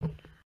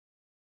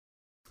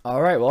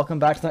All right, welcome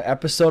back to the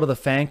episode of the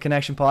Fan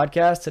Connection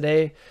podcast.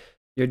 Today,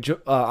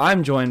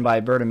 I'm joined by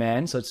Berta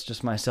Man, so it's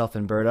just myself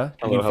and Berta.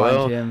 You Hello, can find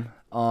hello. him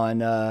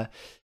on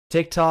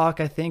TikTok,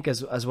 I think,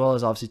 as well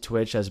as obviously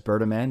Twitch as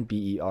Berta Man,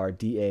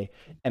 BerdaMan.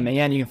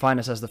 You can find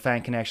us as the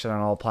Fan Connection on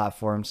all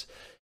platforms,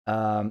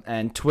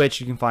 and Twitch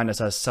you can find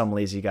us as Some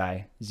Lazy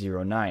Guy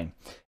 09.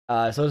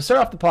 So to start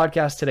off the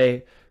podcast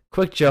today,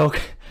 quick joke.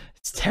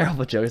 It's a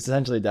terrible joke. It's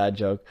essentially a dad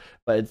joke,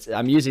 but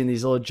I'm using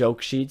these little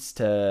joke sheets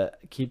to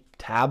keep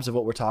tabs of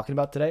what we're talking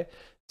about today.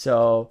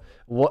 So,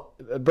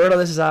 Berto,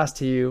 this is asked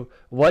to you.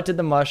 What did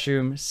the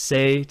mushroom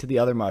say to the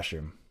other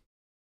mushroom?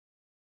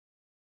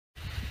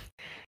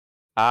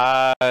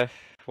 Uh,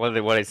 what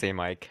did I say,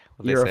 Mike?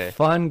 What did You're I a say?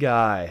 fun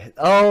guy.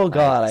 Oh,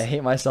 God, I Nice.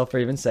 hate myself for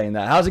even saying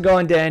that. How's it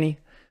going, Danny?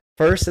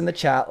 First in the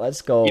chat.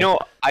 Let's You go. know,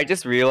 I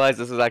just realized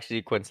this is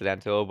actually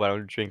coincidental, but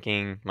I'm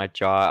drinking my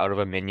jaw out of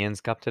a Minions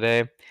cup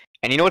today.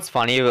 And you know what's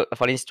funny? A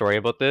funny story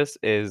about this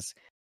is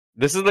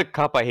the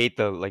cup I hate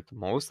the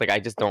most. Like I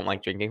just don't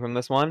like drinking from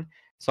this one.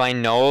 So I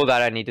know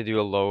that I need to do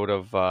a load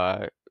of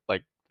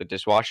like the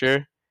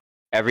dishwasher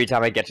every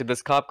time I get to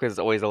this cup because it's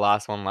always the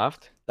last one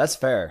left. That's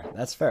fair.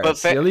 That's fair. But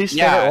It's your least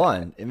favorite yeah,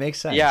 one. It makes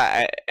sense.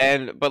 yeah,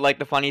 but like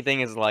the funny thing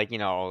is like,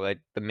 like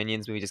the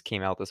Minions movie just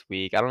came out this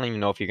week. I don't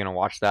even know if you're gonna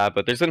watch that,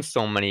 but there's been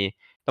so many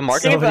the So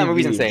marketing for many that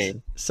movie's memes.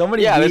 insane. So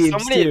many Yeah, there's so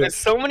memes, many too. there's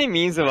so many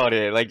memes about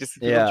it. Like just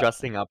people Yeah.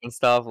 dressing up and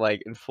stuff,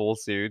 like in full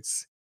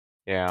suits.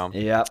 Yeah.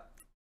 Yep.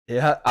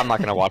 Yeah. I'm not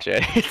gonna watch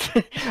it.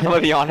 I'm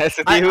gonna be honest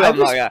with I, you. I I'm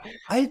not just gonna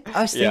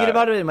I was thinking yeah.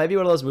 about it. It might be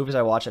one of those movies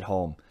I watch at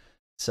home.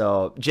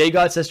 So J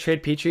God says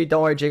trade Petrie.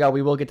 Don't worry, J God.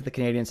 We will get to the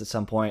Canadians at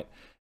some point.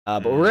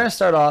 But we're Mm, gonna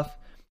start off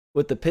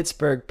with the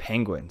Pittsburgh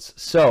Penguins.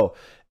 So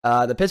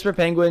the Pittsburgh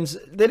Penguins,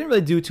 they didn't really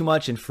do too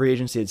much in free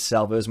agency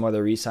itself. It was more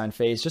the re-sign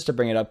phase. Just to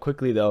bring it up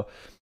quickly though,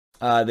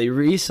 they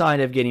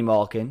re-signed Evgeny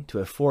Malkin to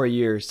a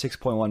 4-year,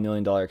 $6.1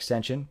 million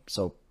extension.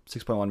 So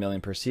 6.1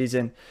 million per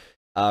season.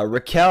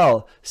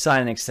 Raquel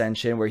signed an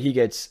extension where he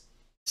gets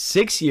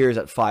 6 years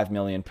at 5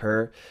 million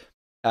per.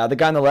 The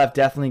guy on the left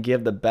definitely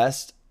give the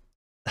best.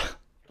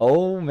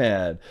 Oh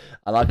man,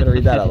 I'm not gonna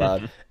read that out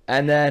loud.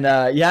 And then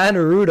Jan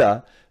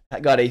Ruda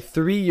got a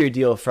 3-year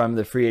deal from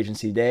the free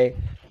agency day,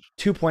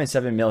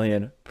 2.7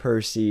 million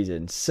per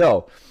season.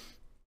 So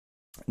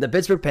the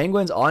Pittsburgh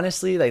Penguins,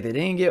 honestly, like they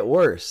didn't get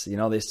worse. You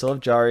know, they still have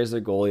Jari as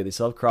their goalie, they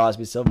still have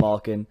Crosby, still have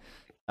Malkin,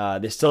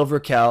 they still have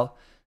Raquel.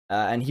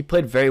 And he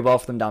played very well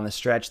for them down the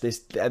stretch.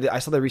 I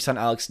saw they re-signed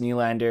Alex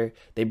Nylander.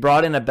 They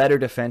brought in a better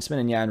defenseman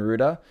in Jan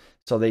Ruda,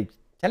 so they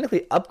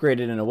technically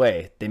upgraded in a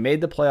way. They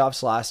made the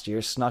playoffs last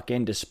year, snuck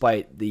in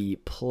despite the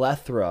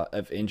plethora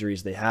of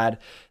injuries they had.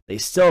 They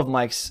still have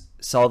Mike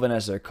Sullivan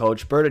as their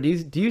coach. Berta,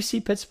 do you see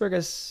Pittsburgh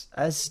as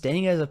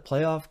staying as a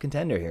playoff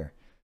contender here?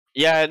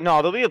 yeah,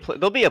 no, they'll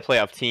be a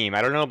playoff team.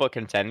 I don't know about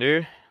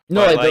contender,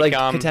 No, but like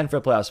contend for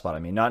a playoff spot. I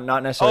mean, not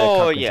necessarily a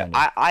oh cup yeah,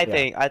 contender.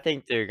 Yeah. I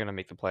think they're gonna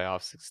make the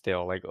playoffs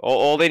still. Like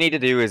all they need to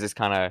do is just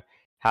kind of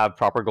have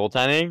proper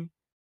goaltending.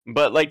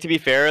 But like to be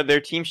fair, their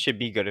team should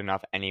be good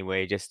enough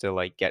anyway, just to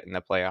like get in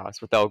the playoffs.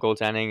 Without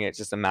goaltending, it's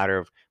just a matter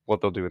of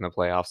what they'll do in the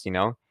playoffs.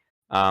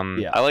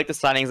 Yeah. I like the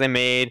signings they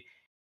made.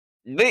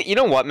 You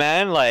know what,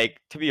 man?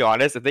 Like to be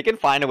honest, if they can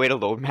find a way to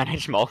load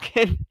manage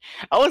Malkin,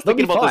 I was They'll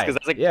thinking be about this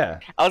because fine. Yeah.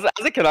 I was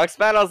as a Canucks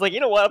fan, I was like,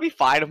 you know what, I'll be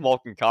fine if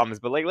Malkin comes,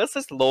 but like let's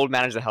just load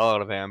manage the hell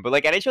out of him. But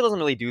like NHL doesn't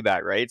really do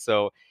that, right?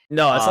 So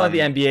No, it's not like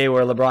the um, NBA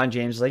where LeBron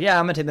James is like, yeah,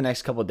 I'm gonna take the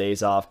next couple of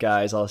days off,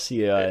 guys. I'll see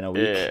you in a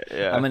week. I'm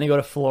yeah, gonna go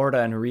to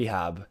Florida and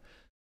rehab.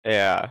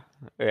 yeah,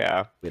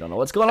 yeah. We don't know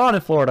what's going on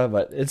in Florida,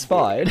 but it's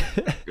fine.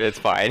 It's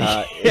fine.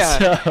 uh,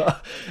 Yeah.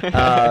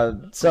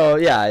 so, so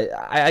yeah,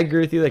 I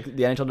agree with you. Like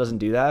the NHL doesn't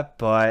do that,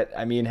 but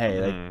I mean,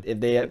 hey, like Mhm. if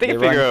they If they they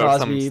can run figure out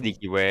some Crosby,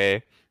 sneaky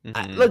way.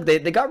 Mhm. look, they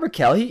got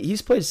Raquel.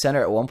 He's played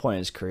center at one point in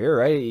his career,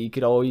 right? You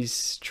could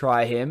always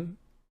try him.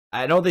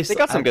 I know They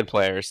got some good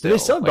players do they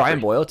still. still have Like, Brian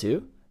Boyle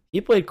too?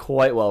 He played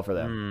quite well for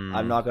them.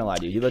 I'm hmm. not gonna lie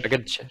to you. I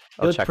could ch He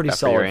I'll looked check pretty that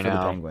for you solid right for the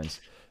now.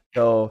 Penguins.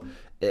 So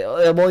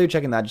while you're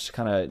checking that, just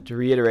kind of to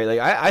reiterate, like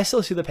I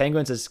still see the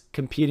Penguins as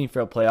competing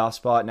for a playoff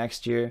spot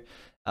next year.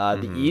 The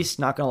Mhm. East,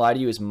 not gonna lie to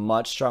you, is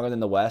much stronger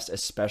than the West,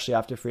 especially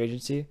after free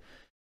agency.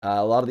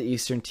 A lot of the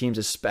Eastern teams,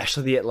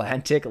 especially the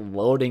Atlantic,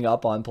 loading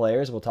up on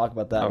players. We'll talk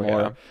about that Oh yeah.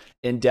 more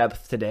in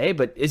depth today.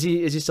 But is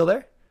he still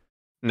there?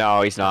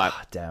 No, he's not.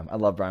 Ah, damn, I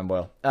love Brian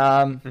Boyle.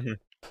 Mhm.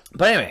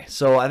 But anyway,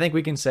 so I think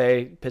we can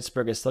say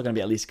Pittsburgh is still going to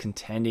be at least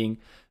contending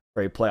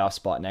for a playoff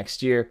spot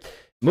next year.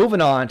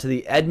 Moving on to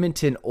the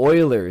Edmonton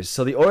Oilers.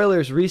 So the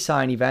Oilers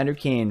re-signed Evander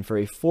Kane for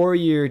a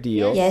 4-year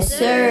deal. Yes,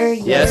 sir.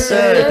 Yes,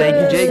 sir. Thank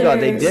you, Jay God.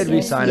 They did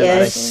re-sign him at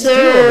a Yes, steal of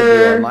a deal,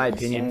 sir. in my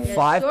opinion. Yes, sir.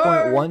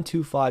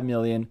 5.125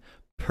 million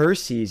per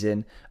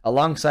season,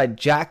 alongside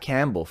Jack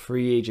Campbell,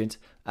 free agent,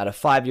 at a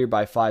 5-year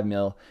by 5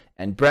 mil,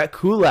 and Brett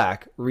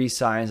Kulak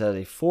re-signs at a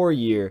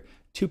 4-year,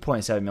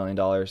 $2.7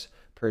 million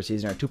per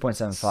season, or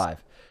 2.75.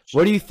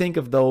 What do you think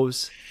of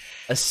those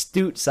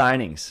astute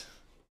signings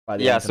by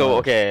the Yeah, Edmonton so Oilers?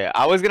 okay,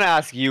 I was gonna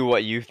ask you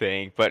what you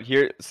think, but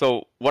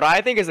so what I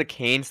think is a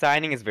Kane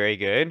signing is very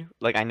good.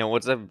 Like I know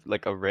it's a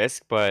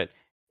risk, but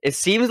it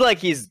seems like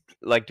he's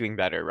like doing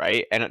better,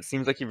 right? And it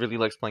seems like he really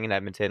likes playing in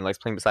Edmonton, likes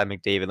playing beside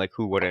McDavid. Like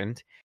who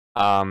wouldn't?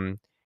 Um,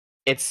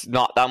 it's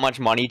not that much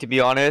money to be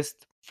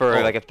honest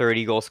for like Oh, a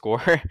 30 goal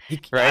scorer, I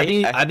right?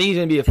 think he's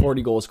gonna be a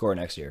 40 goal scorer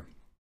next year.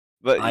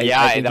 But I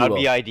yeah, think that he would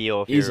be will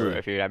ideal easily.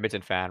 if you're an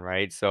Edmonton fan,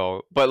 right?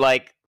 So, but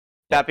like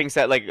Yeah, that being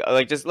said,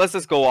 like just let's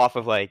just go off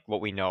of like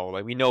what we know.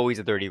 Like we know he's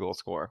a 30 goal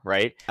scorer,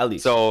 right? at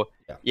least. So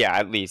Yeah. yeah,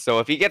 at least. So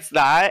if he gets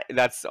that,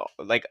 that's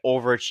like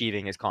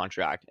overachieving his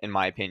contract, in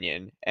my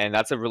opinion, and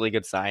that's a really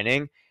good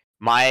signing.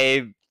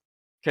 My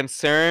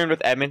concern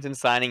with Edmonton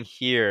signing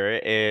here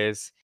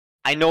is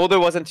I know there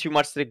wasn't too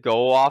much to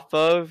go off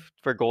of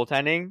for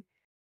goaltending,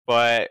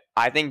 but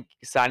I think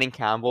signing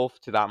Campbell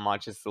to that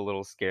much is a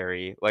little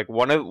scary. Like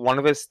one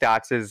of his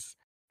stats is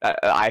that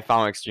I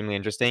found extremely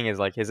interesting is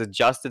like his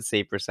adjusted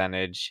save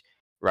percentage,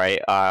 right?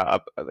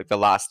 Like the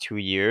last 2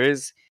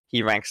 years,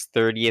 he ranks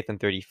 30th and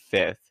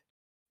 35th,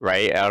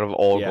 right, out of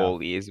all Yeah.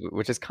 goalies,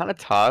 which is kind of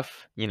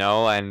tough,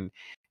 and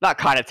not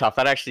kind of tough.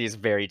 That actually is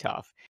very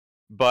tough.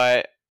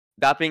 But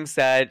that being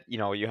said,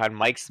 you had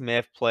Mike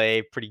Smith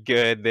play pretty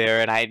good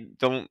there, and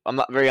I'm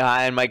not very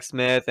high on Mike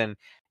Smith, and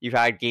you've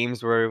had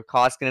games where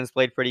Koskinen's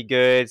played pretty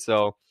good.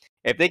 So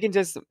if they can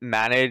just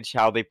manage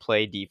how they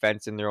play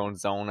defense in their own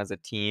zone as a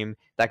team,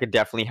 that could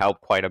definitely help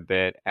quite a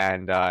bit.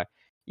 And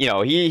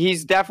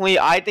he's definitely,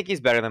 I think he's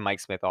better than Mike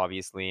Smith,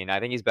 obviously, and I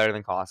think he's better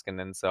than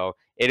Koskinen. So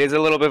it is a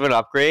little bit of an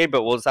upgrade,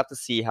 but we'll just have to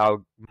see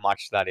how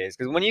much that is.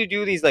 Because when you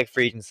do these like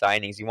free agent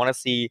signings, you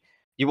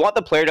want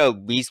the player to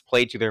at least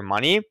play to their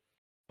money,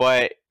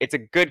 but it's a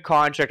good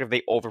contract if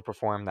they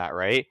overperform that,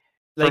 right?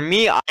 For Like,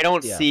 me, I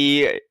don't yeah.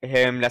 see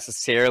him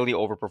necessarily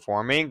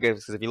overperforming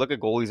because if you look at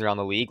goalies around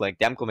the league, like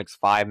Demko makes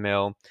 5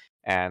 mil,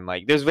 and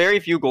like there's very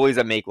few goalies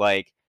that make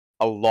like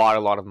a lot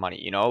of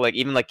money. Like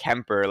even like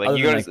Kemper, like Other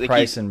you than gotta like like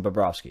Price and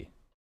Bobrovsky.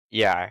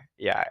 yeah,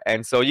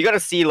 and so you got to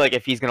see like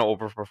if he's gonna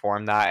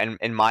overperform that. And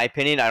in my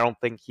opinion, I don't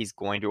think he's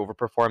going to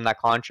overperform that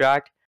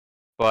contract,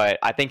 but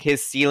I think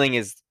his ceiling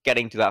is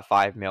getting to that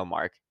 5 mil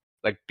mark,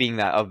 like being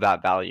that of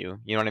that value.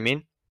 You know what I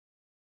mean?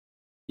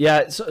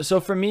 Yeah. So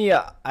for me,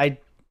 I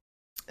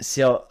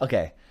so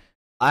okay.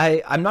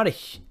 I'm not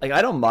like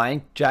I don't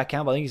mind Jack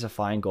Campbell. I think he's a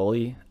fine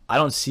goalie. I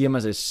don't see him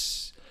as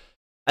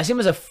I see him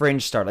as a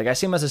fringe starter. Like I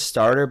see him as a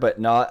starter, but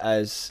not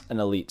as an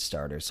elite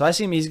starter. So I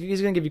see him. He's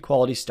going to give you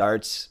quality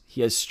starts.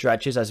 He has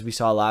stretches, as we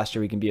saw last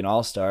year. He can be an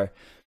all-star.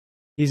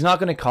 He's not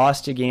going to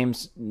cost you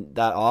games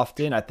that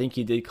often. I think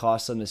he did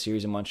cost them the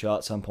series in Montreal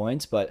at some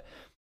points, but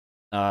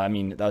I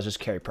mean that was just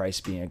Carey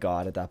Price being a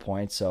god at that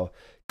point. So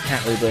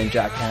can't really blame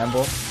Jack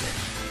Campbell.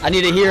 I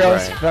need a hero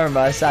Right. from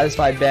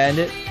Satisfied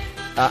Bandit.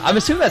 I'm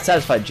assuming that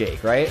Satisfied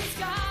Jake, right?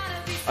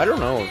 I don't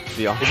know, to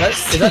be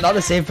honest. Is that not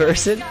the same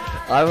person?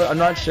 I'm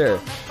not sure.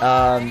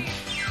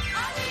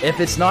 If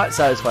it's not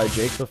Satisfied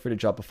Jake, feel free to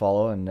drop a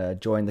follow and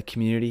join the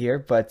community here.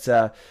 But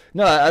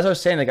no, as I was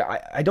saying, like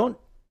I don't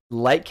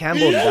like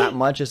Campbell that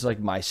much as like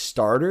my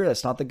starter.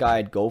 That's not the guy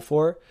I'd go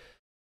for.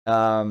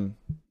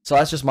 So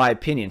that's just my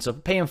opinion. So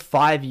pay him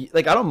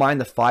like I don't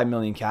mind the 5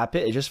 million cap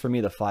hit. It's just for me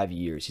the 5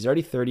 years. He's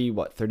already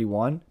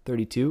 31,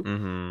 32,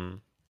 Mm-hmm.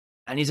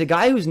 and he's a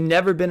guy who's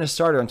never been a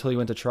starter until he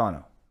went to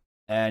Toronto.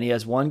 And he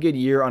has one good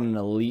year on an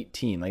elite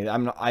team. Like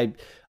I'm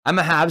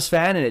a Habs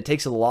fan, and it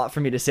takes a lot for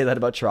me to say that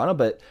about Toronto.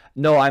 But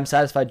no, I'm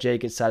Satisfied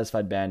Jake. It's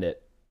Satisfied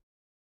Bandit.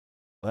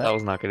 What? That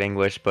was not good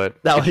English,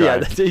 but No, good yeah,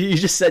 try. you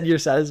just said you're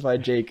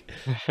Satisfied Jake,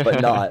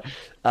 but not.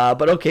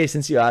 But okay,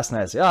 since you asked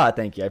nicely,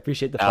 thank you. I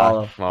appreciate the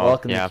follow. Well,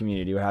 Welcome to yeah. the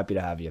community. We're happy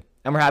to have you,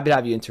 and we're happy to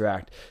have you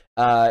interact.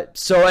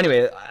 So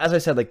anyway, as I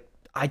said, like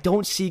I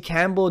don't see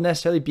Campbell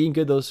necessarily being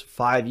good those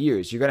 5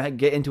 years. You're gonna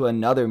get into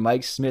another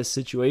Mike Smith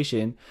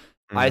situation.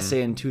 I Mhm.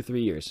 say in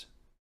 2-3 years,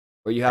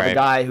 where you have a Right.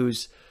 guy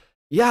who's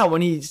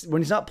when he's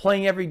not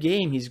playing every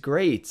game, he's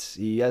great.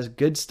 He has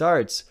good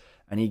starts.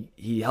 And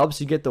he helps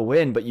you get the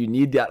win, but you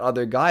need that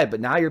other guy. But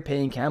now you're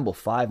paying Campbell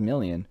 $5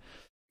 million.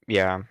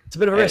 Yeah. It's a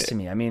bit of a risk It- to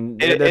me. I mean,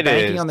 it- they're it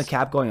banking on the is.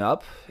 cap going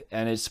up,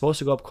 and it's supposed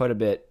to go up quite a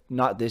bit.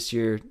 Not this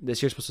year.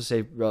 This year's supposed to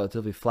stay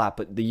relatively flat,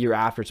 but the year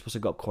after it's supposed to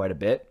go up quite a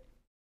bit.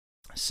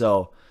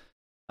 So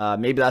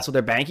maybe that's what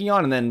they're banking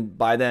on, and then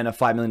by then a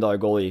 $5 million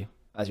goalie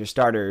as your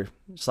starter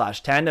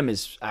 / tandem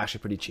is actually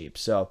pretty cheap.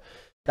 So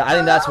I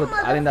think that's what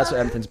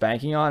Edmonton's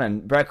banking on.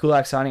 And Brett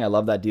Kulak signing, I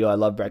love that deal. I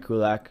love Brett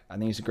Kulak. I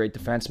think he's a great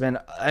defenseman.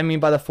 I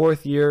mean, by the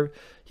 4th year,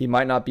 he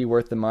might not be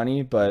worth the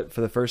money, but for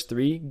the first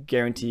 3,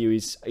 guarantee you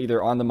he's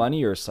either on the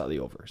money or slightly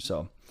over.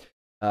 So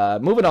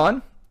moving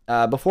on.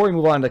 Before we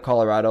move on to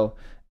Colorado,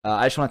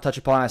 I just want to touch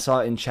upon, I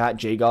saw in chat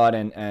J-God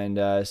and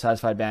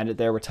Satisfied Bandit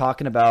there. We're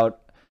talking about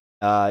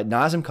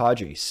Nazem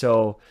Kadri.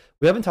 So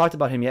we haven't talked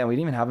about him yet, and we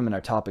didn't even have him in our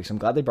topics. I'm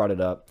glad they brought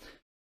it up.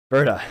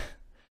 Berta,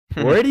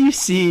 where do you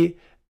see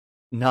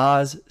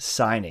Nas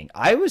signing?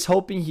 I was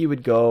hoping he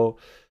would go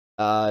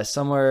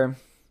somewhere.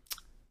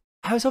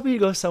 I was hoping he'd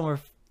go somewhere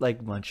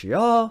like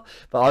Montreal,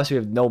 but obviously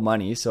we have no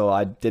money, so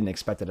I didn't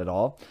expect it at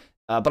all.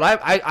 But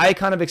I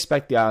kind of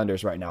expect the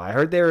Islanders right now. I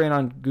heard they were in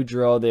on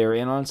Goudreau. They were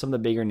in on some of the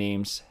bigger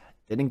names.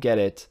 Didn't get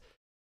it.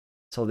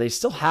 So they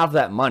still have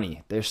that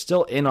money. They're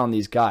still in on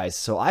these guys.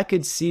 So I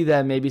could see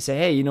them maybe say,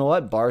 hey, you know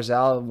what?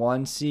 Barzal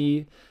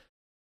 1C,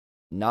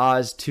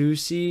 Nas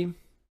 2C,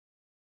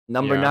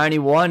 number Yeah.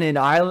 91 in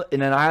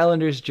an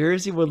Islanders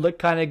jersey would look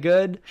kind of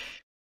good.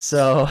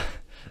 So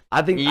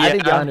I think the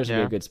Yeah, Islanders would be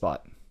a yeah. good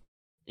spot.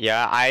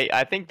 Yeah,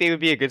 I think they would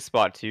be a good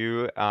spot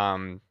too.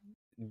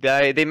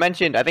 They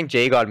mentioned, I think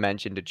Jay God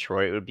mentioned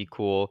Detroit would be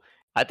cool.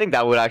 I think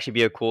that would actually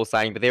be a cool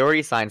signing, but they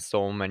already signed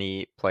so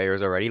many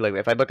players already. Like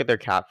if I look at their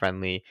cap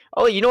friendly,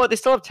 oh, you know what? They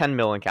still have 10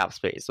 million cap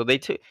space, so they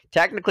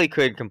technically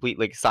could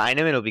like sign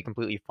him and it'll be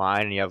completely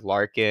fine. And you have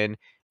Larkin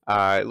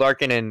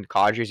and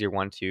Kadri's your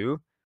 1-2,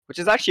 which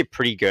is actually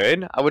pretty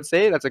good. I would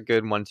say that's a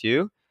good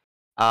 1-2.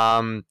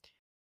 Um,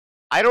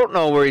 I don't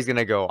know where he's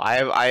gonna go.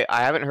 I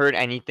haven't heard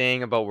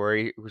anything about where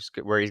he's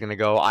gonna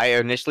go. I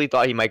initially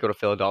thought he might go to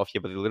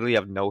Philadelphia, but they literally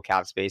have no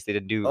cap space. They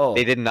Oh,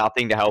 did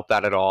nothing to help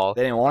that at all.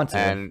 they didn't want to.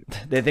 And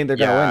They think they're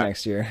going to win yeah,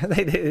 next year.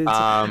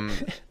 um,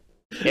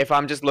 if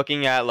I'm just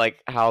looking at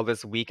like how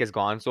this week has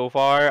gone so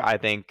far, I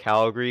think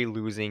Calgary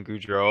losing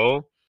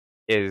Goudreau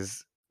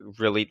is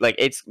really like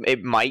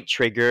it might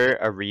trigger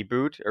a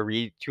reboot, a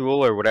retool,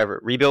 or whatever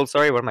rebuild.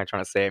 Sorry, what am I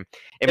trying to say?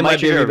 It It might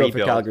might be a trigger a rebuild for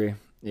rebuild. Calgary.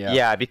 Yeah.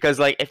 Yeah, because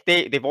like if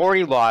they've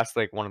already lost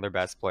like one of their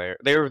best player,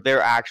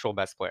 their actual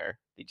best player.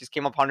 They just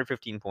came up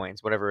 115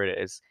 points, whatever it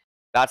is.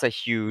 That's a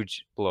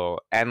huge blow.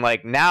 And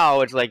like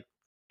now it's like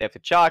if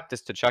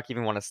does Tkachuk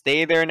even want to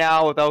stay there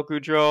now without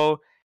Goudreau?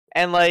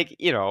 And like,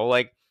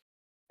 like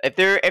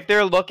if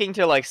they're looking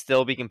to like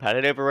still be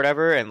competitive or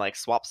whatever and like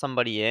swap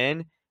somebody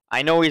in,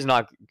 I know he's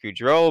not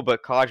Goudreau,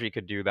 but Kadri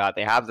could do that.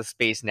 They have the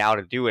space now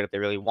to do it if they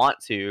really want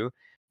to.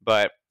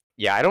 But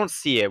yeah, I don't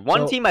see it.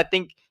 One So, team I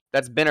think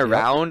that's been yep.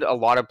 around a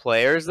lot of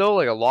players though,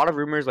 like a lot of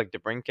rumors like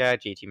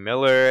DeBrincat, JT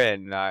Miller,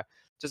 and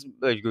just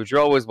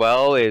Goudreau as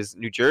well is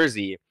New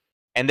Jersey.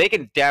 And they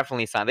can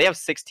definitely sign. They have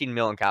 16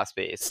 million cap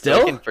space, so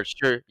they can Still? for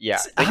sure. Yeah,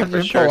 they can for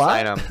After sure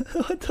sign Palat?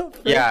 him. What the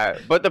frick? Yeah,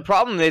 but the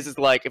problem is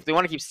like if they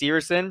want to keep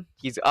Severson,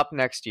 he's up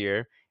next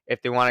year.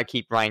 If they want to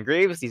keep Ryan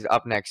Graves, he's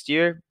up next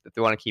year. If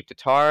they want to keep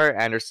Tatar,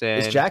 Is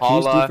Anderson, Jack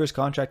Hughes due Paula, for his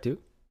contract too?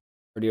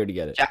 Or do you already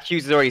get it? Jack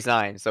Hughes is already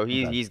signed, so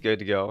he's Okay. he's good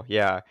to go.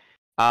 Yeah.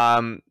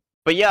 Um,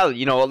 but yeah,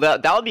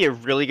 that would be a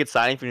really good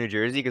signing for New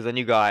Jersey because then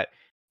you got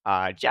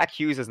Jack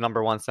Hughes as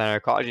number one center,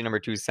 College number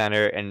two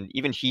center, and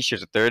even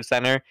Heischer's a third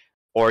center.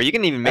 Or you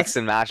can even mix That's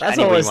and match that's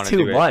any way you almost want to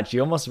too do it. much.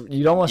 You'd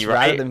almost You rather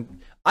right?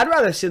 them. I'd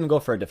rather see them go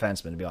for a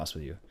defenseman, to be honest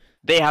with you.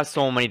 They have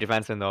so many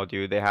defensemen though,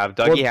 dude. They have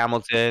Dougie Well,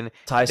 Hamilton.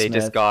 Ty They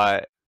just Smith.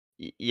 got,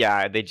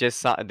 yeah. They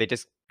just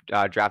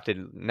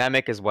drafted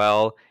Nemec as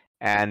well,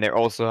 and they're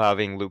also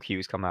having Luke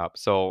Hughes come up.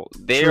 So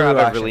they True, have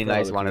a actually, I really forgot about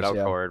nice Luke rounded Hughes. out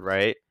Yeah, forward,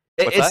 right?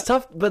 What's it's that?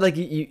 tough, but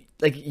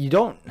you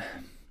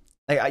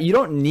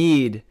don't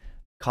need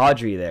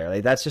Kadri there.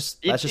 Like that's You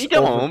just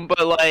over. don't,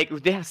 but like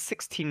they have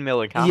 16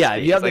 million cap Yeah,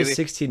 if you space. have the Like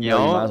 16 you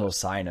mil, you might as know, well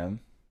sign him.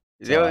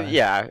 So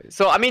Yeah.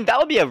 So I mean, that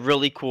would be a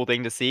really cool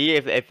thing to see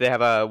if they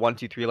have a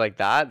 1-2-3 like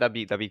that. That'd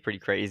be pretty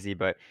crazy.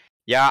 But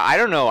yeah, I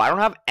don't know. I don't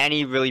have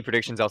any really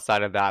predictions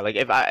outside of that. Like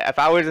if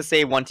I was to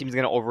say one team's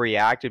gonna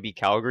overreact, it'd be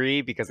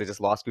Calgary because they just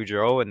lost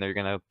Goudreau and they're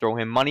gonna throw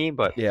him money.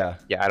 But yeah.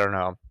 yeah, I don't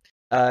know.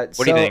 What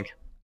do you So think?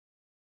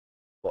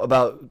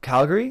 about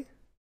Calgary,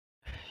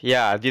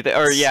 Yeah, do you think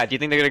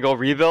they're gonna go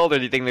rebuild or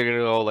do you think they're gonna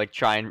go like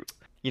try and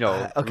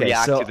okay.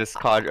 react to So this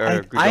Cod I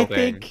or I Goudreau thing?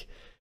 think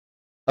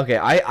okay.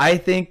 I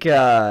think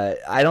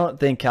I don't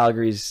think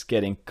Calgary's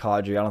getting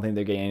Kadri. I don't think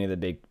they're getting any of the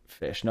big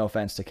fish. No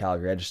offense to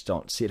Calgary, I just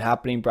don't see it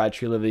happening. Brad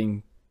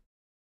Treliving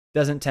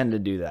doesn't tend to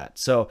do that.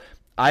 So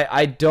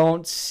I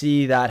don't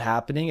see that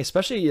happening,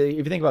 especially if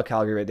you think about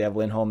Calgary, right? They have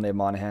Lindholm, they have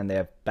Monahan, they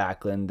have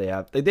Backlund, they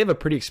have a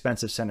pretty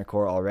expensive center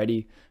core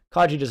already.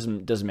 Kadri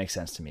doesn't make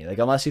sense to me. Like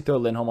unless you throw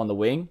Lindholm on the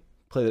wing,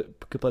 could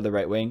play the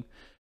right wing.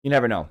 You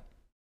never know.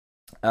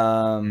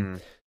 Um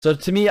Mm, so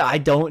to me, I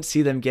don't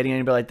see them getting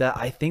anybody like that.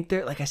 I think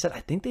they're like I said, I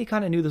think they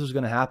kind of knew this was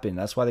going to happen.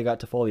 That's why they got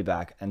Toffoli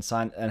back and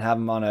signed and have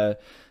him on a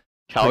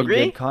pretty big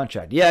Calgary?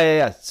 contract.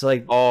 Yeah. So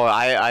like Oh,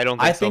 I don't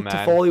I think so, think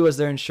man. Toffoli was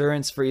their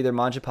insurance for either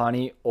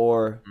Mangiapane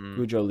or Mm.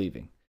 Goudreau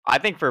leaving. I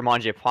think for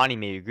Mangiapane,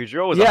 maybe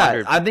Goudreau was a Yeah,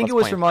 100 I think plus it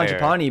was for point player.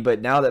 Mangiapane,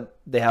 but now that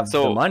they have the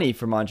So money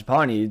for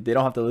Mangiapane, they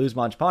don't have to lose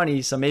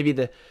Mangiapane. So maybe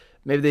they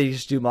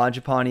just do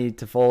Mangiapane,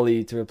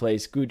 Toffoli to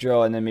replace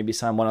Goudreau, and then maybe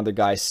sign one other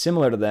guy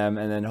similar to them,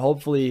 and then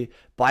hopefully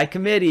by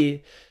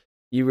committee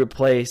you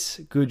replace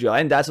Goudreau,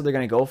 and that's what they're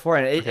going to go for.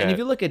 And okay, if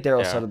you look at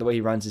Daryl yeah. Sutter, the way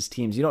he runs his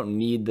teams, you don't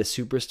need the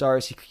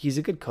superstars. He's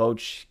a good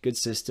coach, good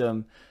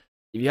system.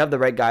 If you have the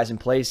right guys in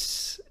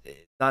place,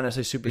 not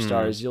necessarily Mm.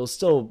 superstars, you'll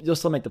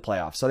still make the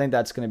playoffs. So I think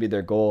that's going to be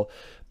their goal.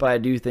 But I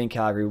do think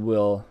Calgary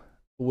will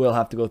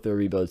have to go through a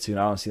rebuild soon.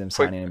 I don't see them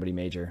Quick, signing anybody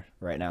major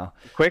right now.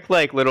 quick,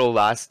 like little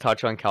last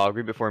touch on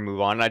Calgary before we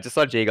move on. I just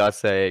saw Jay got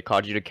say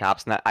Kaji to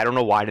Caps, and I don't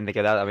know why I didn't think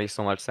of that. That makes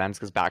so much sense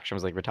because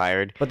Backstrom's like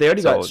retired. But they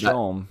already got So that,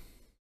 Strome.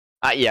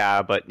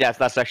 yeah, but yes,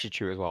 that's actually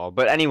true as well.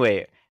 But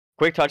anyway,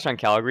 quick touch on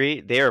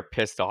Calgary. They are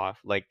pissed off.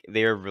 Like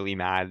they are really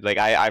mad. Like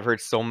I've heard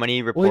so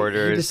many Well, he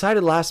reporters.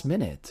 decided last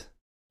minute.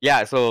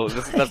 Yeah, so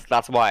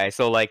that's why.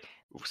 So like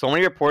so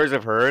many reporters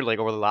have heard like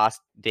over the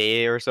last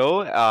day or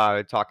so,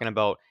 talking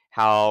about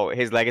how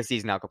his legacy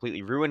is now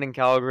completely ruined in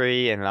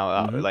Calgary, and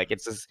now Hmm. like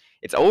it's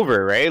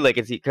over, right? Like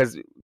it's because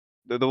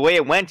the way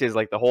it went is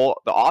like the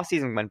off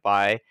season went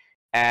by,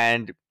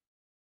 and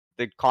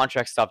the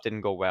contract stuff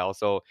didn't go well.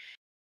 So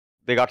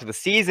they got to the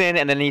season,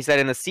 and then he said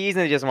in the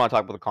season he doesn't want to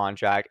talk about the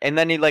contract, and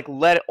then he like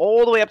let it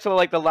all the way up to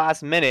like the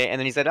last minute, and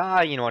then he said,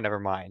 you know what, never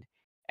mind,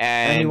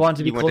 And he and wanted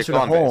to he be went to closer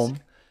to Columbus. home,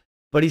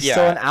 but he's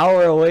still Yeah. an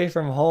hour away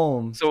from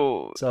home.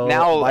 So So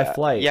now, by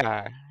flight.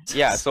 yeah,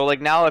 yeah. So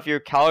like now, if you're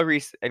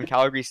Calgary's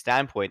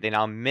standpoint, they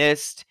now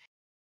missed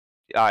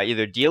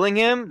either dealing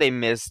him, they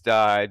missed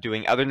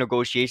doing other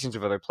negotiations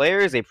with other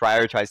players. They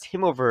prioritized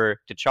him over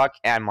to Chuck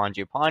and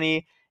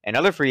Mangiapane and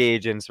other free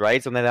agents,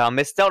 right? So then they now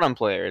missed out on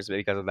players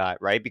because of that,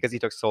 right? Because he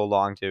took so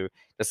long to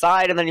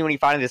decide, and then when he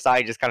finally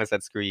decided, he just kind of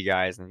said "screw you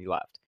guys" and he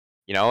left,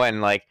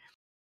 and like.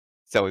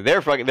 So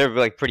they're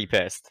like pretty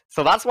pissed.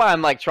 So that's why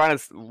I'm like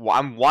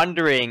I'm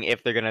wondering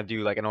if they're gonna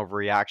do like an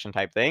overreaction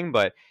type thing,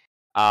 but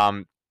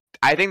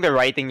I think the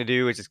right thing to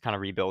do is just kind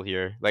of rebuild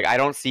here. Like I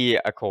don't see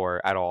a core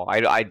at all.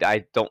 I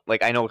don't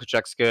like. I know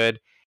Kachuk's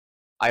good.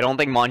 I don't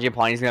think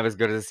Mangiapane's gonna have as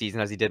good as a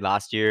season as he did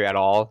last year at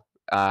all.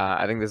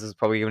 I think this is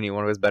probably gonna be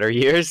one of his better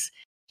years.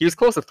 He was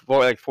close to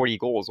like 40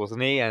 goals,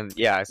 wasn't he? And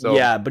yeah, so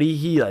Yeah, but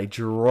he like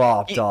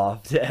dropped he,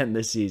 off to end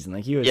the season.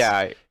 Like he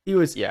yeah,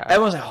 was yeah,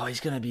 everyone's like, oh, he's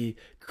gonna be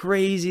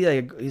crazy.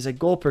 Like he's like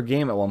goal per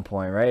game at one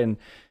point, right? And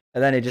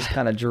then it just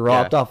kind of yeah.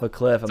 dropped off a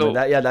cliff. I'm So like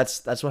that. Yeah,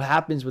 that's what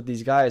happens with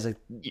these guys. Like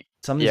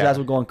some of these yeah, guys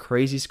will go on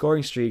crazy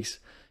scoring streaks,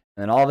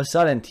 and then all of a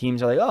sudden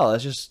teams are like, oh,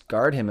 let's just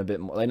guard him a bit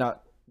more. Like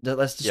not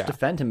let's just yeah.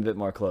 defend him a bit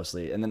more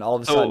closely, and then all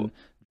of a So sudden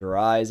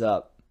dries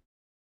up.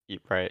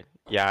 right.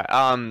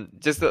 Yeah.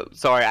 Just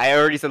sorry, I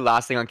already said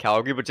last thing on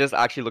Calgary, but just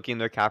actually looking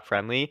their cap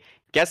friendly.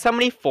 Guess how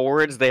many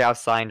forwards they have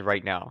signed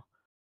right now?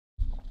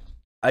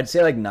 I'd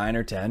say like 9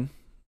 or 10.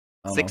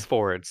 I don't Six know.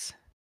 forwards.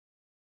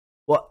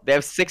 What? They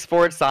have 6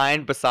 forwards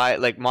signed beside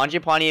like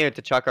Mangiapane and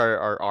Tkachuk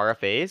are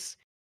RFAs.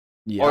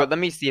 Or Yeah. let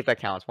me see if that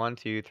counts. 1,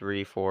 2,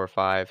 3, 4,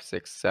 5,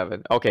 6,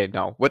 7. Okay,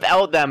 no.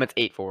 Without them, it's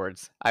 8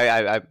 forwards.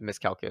 I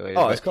miscalculated,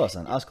 Oh, it's but close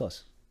then. I was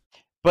close.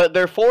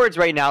 their forwards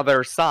right now that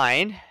are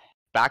signed: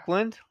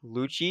 Backlund,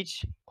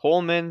 Lucic,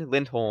 Coleman,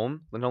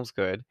 Lindholm. Lindholm's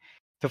good.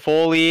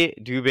 Toffoli,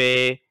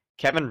 Dubé,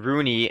 Kevin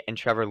Rooney, and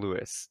Trevor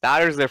Lewis.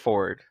 That is their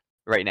forward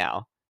right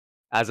now,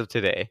 as of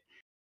today.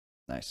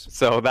 Nice.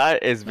 So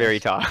that is very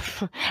Nice.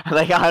 tough.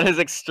 Like that is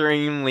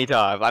extremely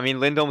tough. I mean,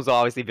 Lindholm's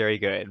obviously very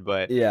good,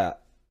 but Yeah.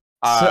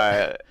 So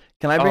uh,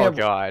 can I bring oh up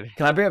god,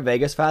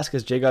 Vegas fast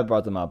because Jay God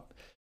brought them up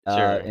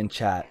sure. in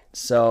chat.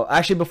 So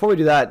actually, before we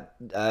do that,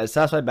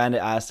 Satisfied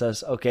Bandit asked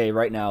us, okay,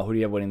 right now, who do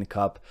you have winning the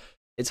cup?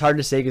 It's hard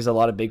to say because a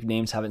lot of big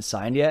names haven't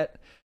signed yet.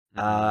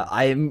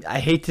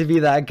 I hate to be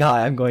that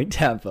guy. I'm going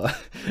Tampa.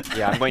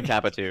 Yeah, I'm going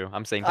Tampa too.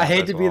 I'm saying Tampa I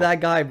hate as to well. be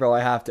that guy, bro. I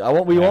have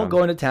to. We Yeah. won't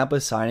go into Tampa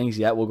signings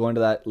yet. We'll go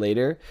into that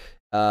later.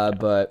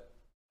 But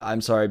I'm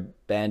sorry,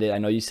 Bandit. I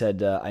know you said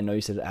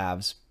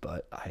Avs,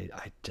 but I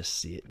just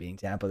see it being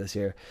Tampa this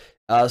year.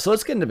 So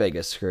let's get into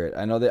Vegas. Screw it.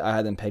 I know that I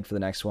had them pegged for the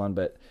next one,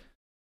 but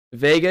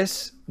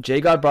Vegas,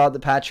 Jay God brought the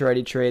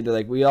Pacioretty trade. They're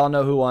like, we all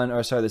know who won,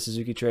 or sorry, the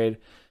Suzuki trade.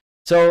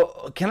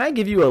 So can I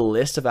give you a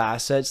list of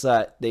assets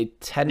that they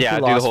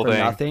technically lost for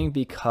nothing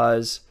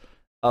because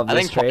of this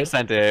trade? I think Paul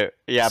sent it.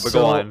 Yeah, but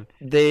go on.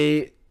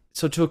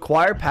 To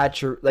acquire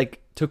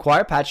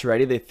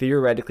Pacioretty, they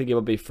theoretically give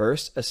up a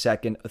first, a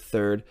second, a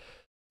third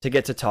to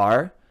get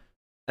Tatar,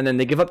 and then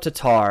they give up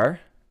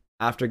Tatar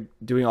after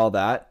doing all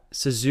that,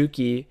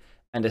 Suzuki,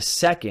 and a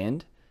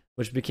second,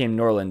 which became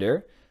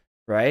Norlinder,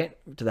 right,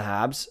 to the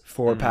Habs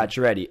for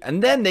Pacioretty.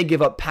 And then they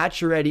give up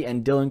Pacioretty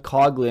and Dylan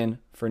Coghlan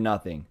for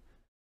nothing.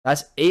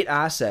 That's 8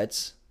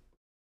 assets,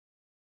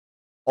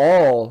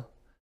 all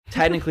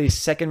technically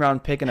second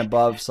round pick and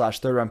above /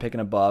 third round pick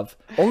and above.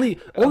 Only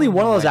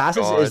one of those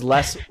assets is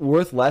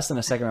worth less than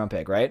a second round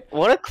pick, right?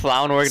 What a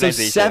clown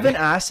organization. So 7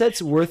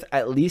 assets worth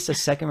at least a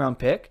second round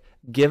pick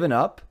given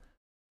up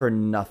for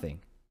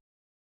nothing.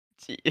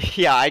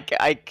 Yeah,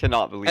 I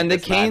cannot believe. And the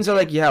Canes are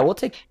like, yeah, we'll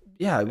take.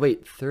 Yeah,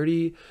 wait,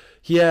 30.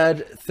 He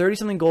had 30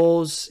 something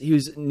goals. He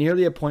was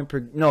nearly a point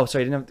per. No,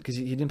 sorry, he didn't have because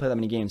he didn't play that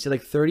many games. He had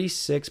like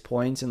 36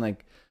 points in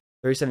like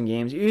 37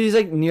 games. He's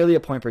like nearly a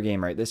point per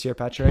game, right? This year,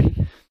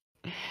 Pacioretty.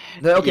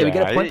 Okay, we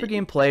get a point per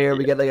game player.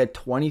 We get like a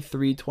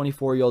 23,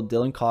 24-year-old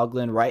Dylan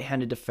Coghlan,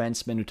 right-handed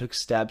defenseman who took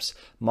steps.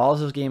 Models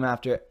his game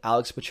after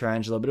Alex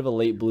Pietrangelo, a bit of a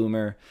late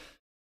bloomer.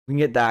 We can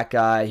get that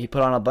guy. He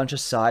put on a bunch of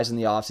size in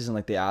the offseason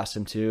like they asked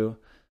him to.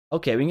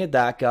 Okay, we can get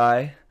that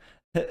guy.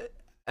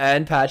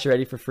 And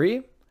Pacioretty for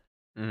free?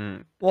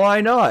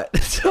 Why not?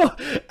 So,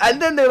 and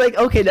then they're like,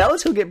 okay, now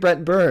let's go get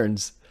Brent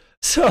Burns.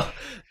 So,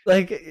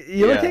 like,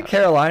 you look at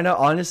Carolina.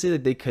 Honestly,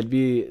 like they could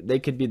be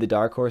the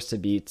dark horse to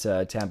beat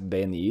Tampa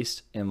Bay in the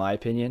East, in my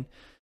opinion.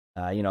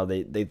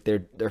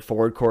 Their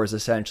forward core is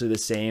essentially the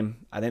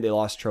same. I think they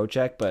lost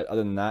Trocheck, but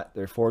other than that,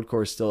 their forward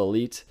core is still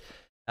elite.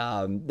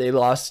 They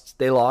lost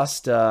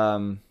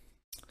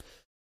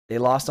They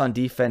lost on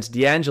defense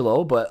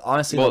D'Angelo, but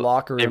honestly, the Well,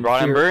 locker they room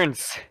brought in here,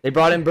 Burns. they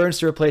brought in Burns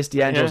to replace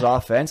D'Angelo's Yeah.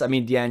 offense. I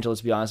mean, D'Angelo,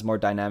 to be honest, more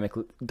dynamic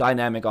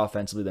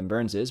offensively than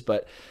Burns is,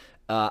 but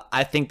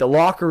I think the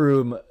locker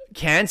room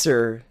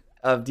cancer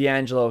of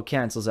D'Angelo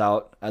cancels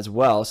out as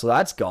well, so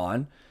that's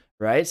gone,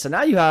 right? So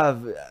now you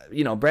have,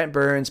 Brent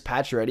Burns,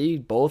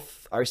 Pacioretty,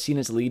 both are seen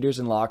as leaders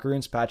in locker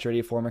rooms. Pacioretty,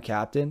 a former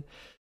captain,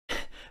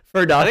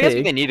 for I think that's what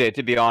they nothing. needed,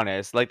 to be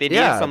honest. Like they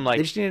needed Yeah, some they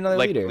just need another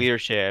leader.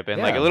 leadership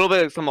and like a Yeah, little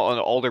bit of some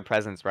older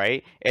presence,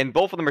 right? And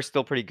both of them are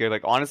still pretty good.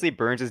 Like honestly,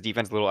 Burns'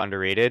 defense is a little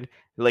underrated.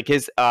 Like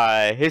his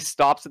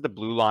stops at the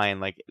blue line,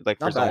 like for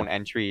not zone bad.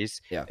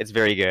 entries, Yeah. it's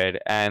very good.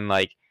 And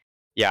like,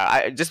 yeah,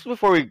 I just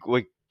before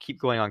we keep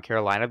going on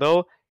Carolina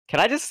though, can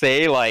I just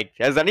say like,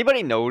 has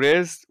anybody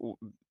noticed?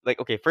 Like,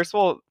 okay, first of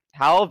all,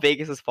 how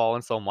Vegas has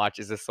fallen so much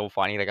is just so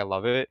funny. Like I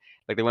love it.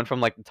 Like they went from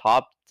like the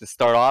top to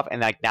start off,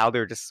 and like now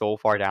they're just so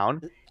far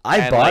down.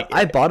 And like,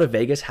 I bought a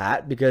Vegas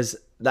hat because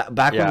that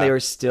back when they yeah, were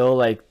still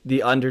like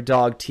the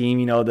underdog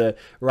team, the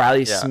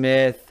Riley yeah,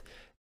 Smith,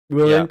 yeah.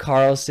 William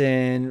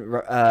Carlson,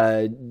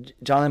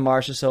 John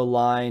Marchessault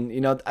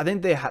line. I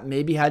think they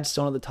maybe had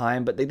Stone at the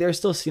time, but they were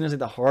still seen as like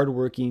the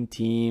hardworking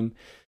team,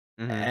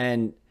 Mm-hmm.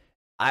 and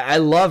I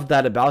love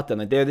that about them.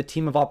 Like they're the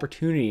team of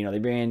opportunity. They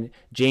bring in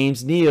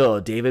James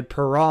Neal, David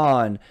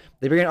Perron.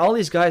 They bring in all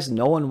these guys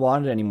no one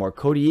wanted anymore.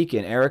 Cody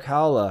Eakin, Eric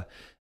Howla.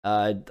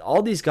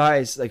 All these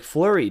guys like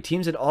Fleury,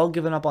 teams had all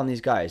given up on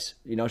these guys.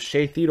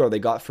 Shea Theodore they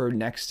got for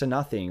next to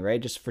nothing, right?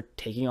 Just for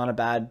taking on a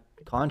bad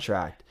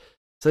contract.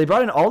 So they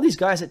brought in all these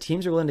guys that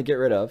teams are willing to get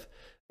rid of.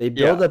 They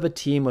build Yeah. up a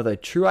team with a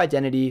true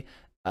identity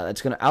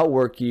that's going to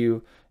outwork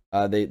you.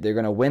 They're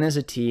going to win as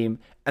a team.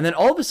 And then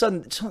all of a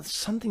sudden,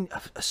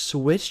 a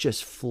switch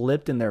just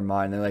flipped in their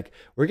mind. They're like,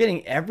 we're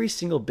getting every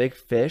single big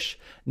fish,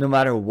 no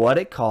matter what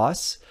it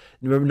costs,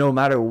 no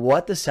matter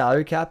what the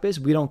salary cap is.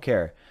 We don't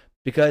care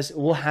because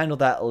we'll handle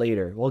that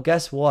later. Well,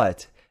 guess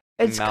what?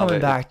 It's Now coming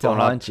that back it's to blown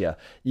up. haunt you.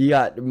 You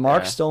got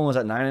Mark Yeah. Stone was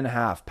at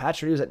 9.5.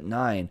 Patrick was at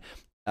 9.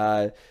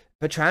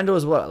 Petrangelo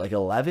was what, like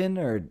 11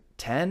 or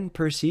 10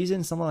 per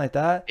season, something like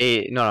that.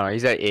 8. No,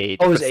 he's at 8.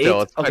 Oh, it was But still,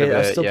 8. it's quite Okay, a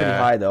that's bit. still pretty Yeah.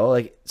 high though.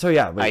 Like, so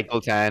yeah, but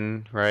Eichel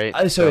 10, right?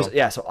 so So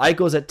yeah, so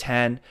Eichel's at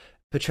 10,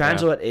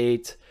 Petrangelo yeah, at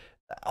 8.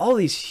 All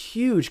these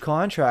huge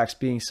contracts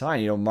being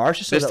signed. Marcia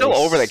they're says at still like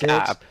over the 6.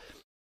 cap.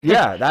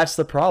 Yeah, that's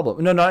the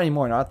problem. No, not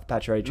anymore. Not the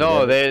Pacioretty trade.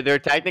 No, they're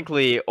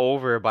technically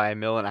over by $1.5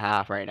 million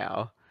right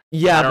now.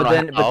 Yeah, I don't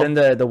know but how.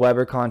 then the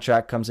Weber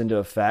contract comes into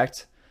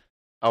effect.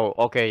 Oh,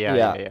 okay, yeah,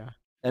 Yeah, yeah, yeah,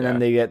 and then yeah,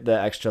 they get the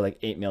extra like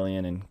 8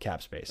 million in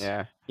cap space,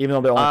 yeah. even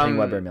though they're only paying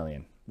Weber Um, a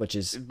million, which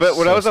is but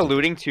what I so was stupid.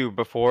 alluding to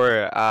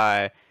before,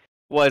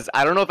 was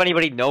I don't know if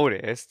anybody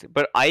noticed,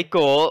 but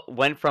Eichel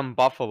went from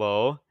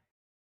Buffalo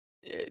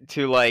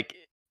to like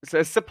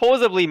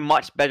supposedly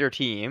much better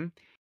team.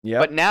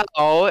 But Yep.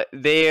 now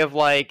they have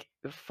like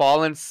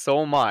fallen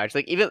so much.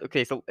 Like even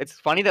okay, so it's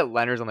funny that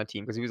Leonard's on the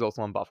team because he was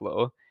also on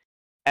Buffalo.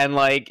 And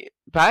like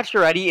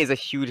Pacioretty is a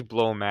huge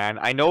blow, man.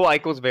 I know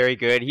Eichel's very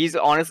good. He's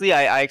honestly,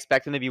 I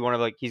expect him to be one of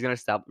like he's gonna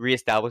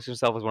reestablish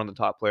himself as one of the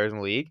top players in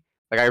the league.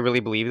 Like I really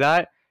believe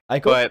that.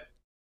 Eichel. But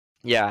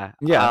yeah,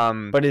 Yeah,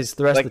 but the rest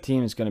of like the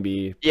team is going to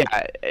be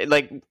yeah,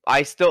 like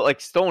I still like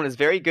Stone is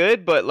very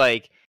good, but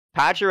like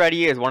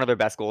Pacioretty is one of their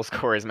best goal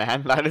scorers,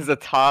 man. That is a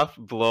tough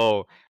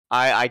blow.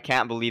 I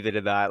can't believe they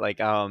did that. Like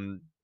I'm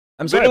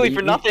sorry, but literally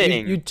for you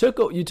nothing.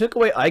 took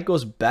away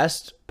Eichel's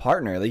best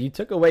partner. Like you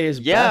took away his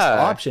best Yeah.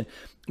 option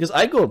because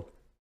Eichel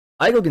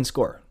can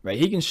score, right?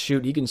 He can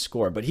shoot, he can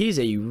score, but he's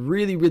a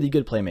really really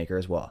good playmaker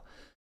as well.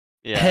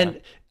 Yeah.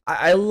 And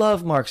I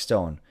love Mark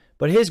Stone,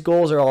 but his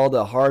goals are all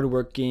the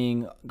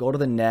hardworking, go to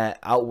the net,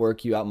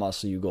 outwork you,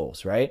 outmuscle you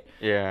goals, right?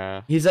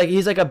 Yeah. He's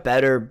like a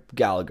better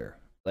Gallagher.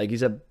 Like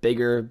he's a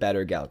bigger,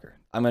 better Gallagher.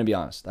 I'm gonna be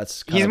honest.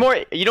 That's kind He's of more,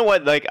 you know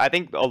what? Like, I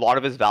think a lot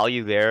of his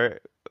value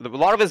there, a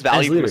lot of his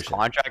value from his leadership.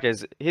 contract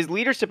is his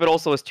leadership, but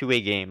also his two-way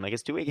game. Like,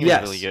 his two-way game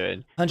is really Yes,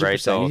 good, 100%. right?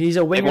 So, He's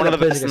a like, winger one of that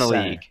the plays best like in a the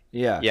center. league.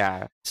 Yeah.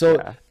 Yeah. So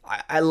Yeah.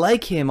 I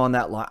like him on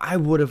that line. I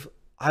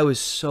was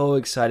so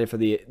excited for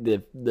the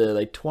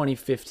like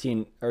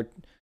 2015 or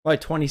like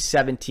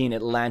 2017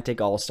 Atlantic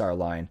All-Star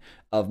line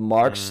of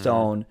Mark Mm,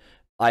 Stone,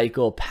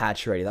 Eichel,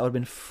 Pacioretty. That would have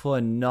been that would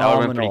have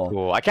been pretty phenomenal.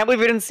 cool. I can't believe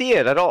we didn't see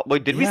it at all.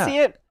 Wait, did we Yeah. see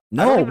it?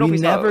 I don't No, even know we if we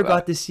saw never it.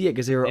 got to see it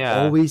because they were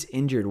Yeah. always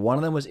injured. One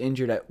of them was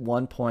injured at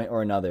one point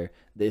or another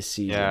this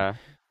season. Yeah.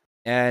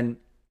 And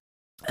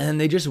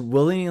they just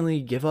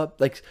willingly give up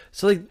like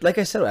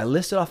I said, I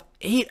listed off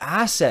 8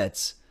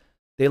 assets.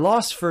 They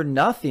lost for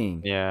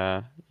nothing.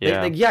 Yeah.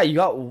 Yeah. Yeah, you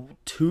got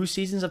 2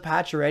 seasons of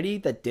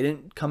Pacioretty that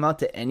didn't come out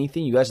to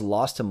anything. You guys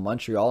lost to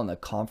Montreal in the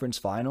conference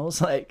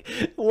finals. Like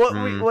what?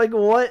 Mm. Like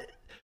what?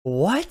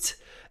 What?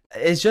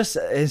 It's just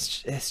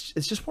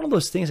one of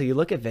those things. Like you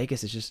look at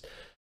Vegas, it's just,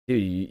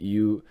 dude,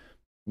 you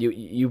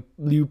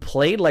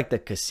played like the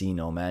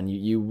casino, man.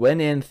 You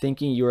went in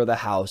thinking you were the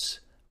house,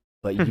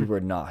 but you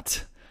were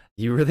not.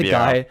 You were the Yeah.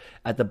 guy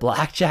at the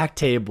blackjack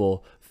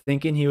table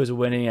thinking he was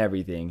winning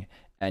everything,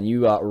 and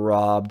you got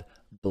robbed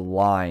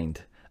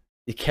blind.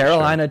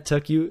 Carolina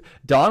took you.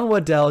 Don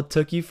Waddell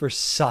took you for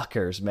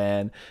suckers,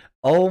 man.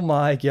 Oh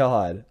my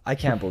god, I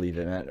can't believe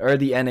it, man. Or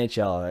the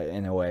NHL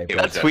in a way. It But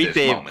was at this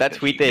moment That that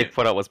tweet he they knew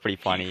put out was pretty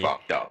he funny.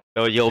 fucked up.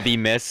 So you'll be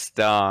missed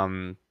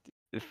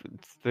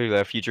through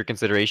the future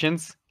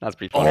considerations. That's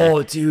pretty funny.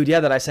 oh, dude, yeah,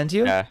 that I sent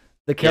you. Yeah.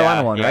 The Carolina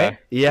Yeah, one, yeah. right?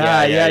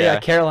 Yeah, Yeah, yeah, yeah.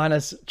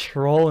 Carolina's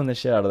trolling the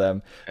shit out of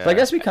them. So I Yeah.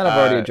 guess we kind of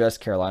already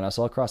addressed Carolina,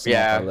 so I'll cross them off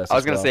Yeah, our list I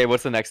was as gonna well. say,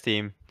 what's the next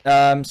team?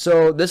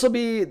 So this will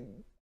be,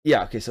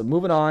 yeah, okay. So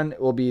moving on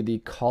will be the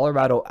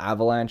Colorado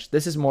Avalanche.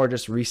 This is more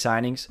just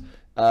re-signings,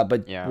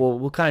 but Yeah.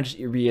 we'll kind of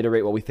just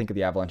reiterate what we think of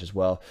the Avalanche as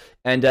well.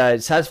 And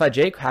Satisfied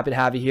Jake, happy to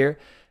have you here.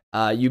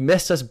 You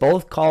missed us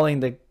both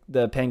calling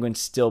the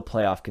Penguins still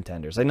playoff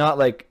contenders, like not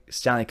like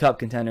Stanley Cup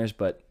contenders,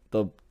 but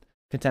they'll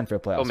contend for a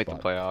playoff They'll make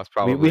spot. the playoffs,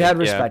 probably. We had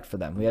respect for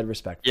them. We had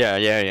respect. Yeah,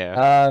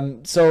 yeah.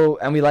 So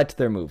and we liked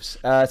their moves.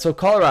 So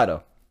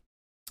Colorado,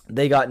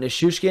 they got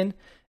Nishushkin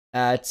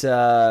at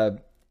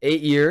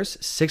 8 years,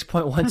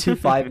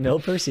 6.125 mil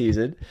per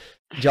season.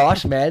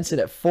 Josh Manson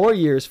at 4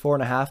 years,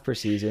 4.5 per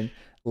season.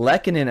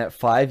 Lehkonen at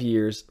 5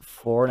 years,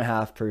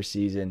 4.5 per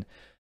season.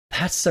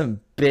 That's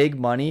some big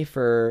money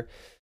for.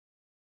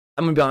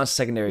 I'm gonna be honest,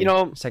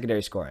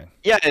 secondary scoring.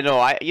 Yeah,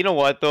 no, you know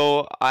what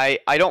though? I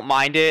don't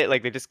mind it.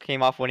 Like, they just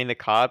came off winning the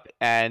cup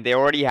and they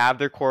already have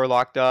their core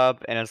locked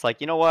up, and it's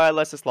like, you know what?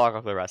 Let's just lock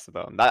up the rest of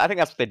them. I think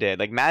that's what they did.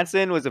 Like,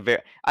 Manson was I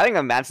think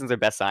that Manson's their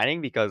best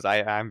signing because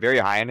I'm very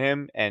high on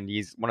him and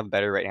he's one of the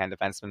better right-hand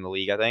defensemen in the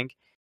league, I think.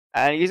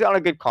 And he's on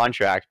a good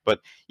contract. But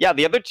yeah,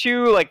 the other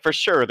two, like, for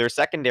sure, they're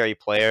secondary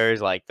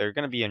players. Like, they're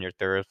gonna be on your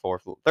third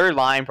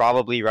line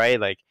probably, right?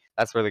 Like,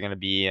 that's where they're gonna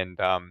be. And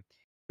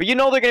but you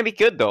know they're gonna be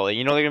good though.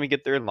 You know they're gonna be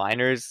good third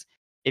liners.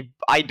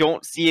 I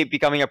don't see it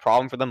becoming a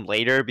problem for them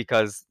later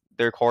because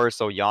their core is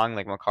so young.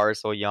 Like, Makar is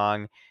so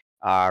young.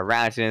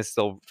 Rantanen is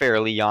still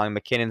fairly young.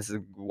 McKinnon's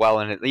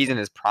he's in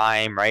his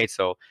prime, right?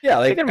 So Yeah,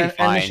 like, they're gonna be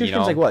fine. And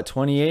Nishushkin's like what,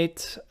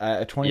 28,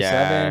 27.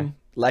 Yeah.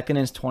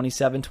 Lekkonen's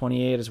 27,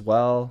 28 as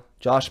well.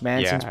 Josh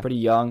Manson's pretty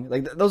young.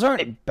 Like, those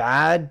aren't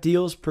bad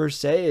deals per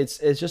se.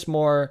 It's just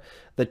more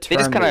the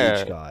term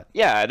they each got.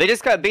 Yeah, they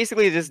just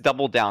basically just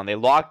doubled down. They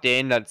locked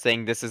in that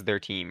saying this is their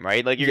team,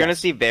 right? Like, you're gonna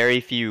see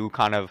very few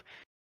kind of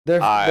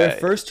their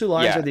first two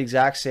lines are the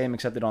exact same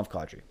except they don't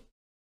have Kadri.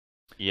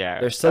 Yeah,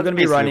 they're still going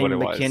to be running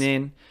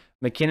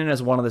McKinnon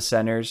as one of the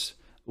centers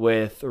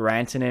with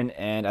Rantanen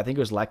and I think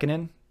it was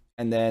Lehkonen,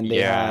 and then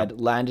they had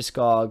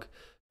Landeskog,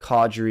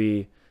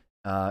 Kadri.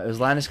 It was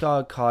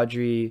Landeskog,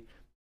 Kadri,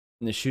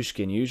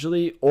 Nishushkin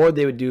usually, or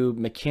they would do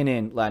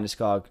McKinnon,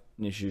 Landeskog,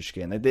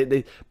 Nishushkin. Like,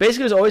 they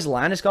basically, it was always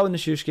Landeskog with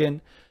Nishushkin,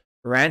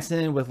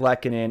 Rantanen with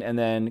Lehkonen, and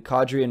then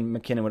Kadri and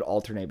McKinnon would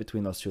alternate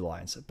between those two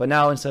lines. But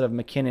now instead of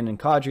McKinnon and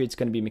Kadri, it's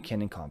going to be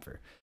McKinnon Comfer.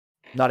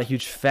 Not a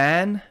huge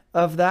fan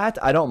of that.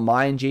 I don't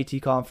mind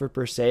JT Comfer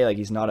per se. Like,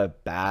 he's not a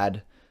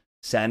bad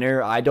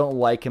center. I don't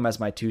like him as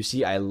my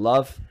 2C. I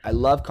love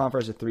Comfer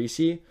as a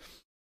 3C.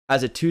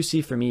 As a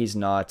 2C for me, he's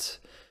not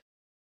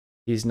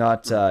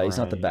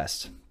the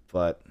best.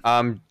 But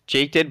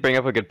Jake did bring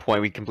up a good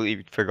point we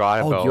completely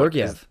forgot about.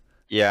 Georgiev.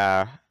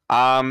 Yeah.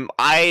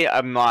 I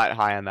am not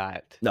high on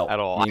that at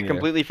all. I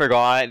completely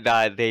forgot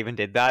that they even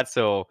did that,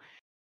 so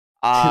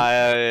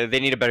they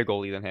need a better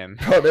goalie than him.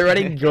 Bro, they're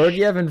running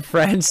Georgiev and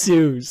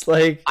Francouz.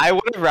 Like, I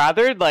would have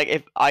rather,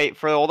 like,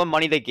 for all the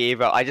money they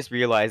gave out, I just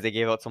realized they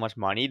gave out so much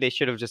money, they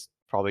should have just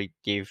probably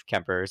gave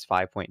Kemper's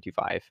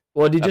 5.25.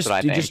 Well, do you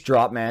just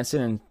drop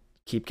Manson and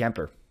keep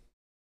Kemper?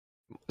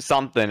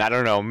 Something, I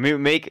don't know.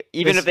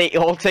 If they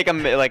all take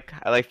them like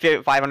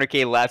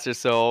 500K less or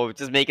so,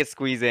 just make it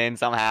squeeze in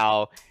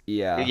somehow.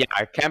 Yeah.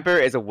 Kemper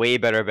is a way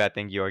better bet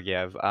than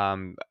Georgiev.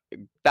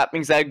 That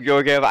being said,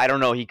 Georgiev, I don't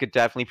know. He could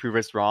definitely prove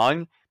us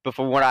wrong, but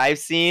from what I've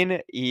seen,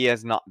 he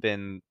has not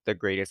been the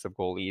greatest of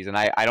goalies, and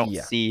I don't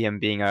see him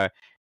being a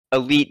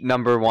elite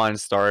number one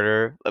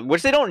starter,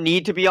 which they don't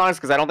need, to be honest,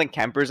 because I don't think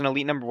Kemper's an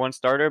elite number one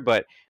starter,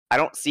 but I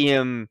don't see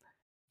him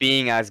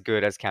being as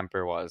good as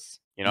Kemper was.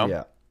 You know?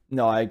 Yeah.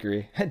 No, I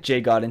agree.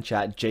 Jake got in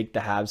chat. Jake, the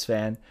Habs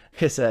fan,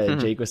 because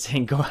Jake was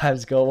saying "Go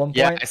Habs, go" at one point.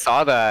 Yeah, I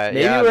saw that.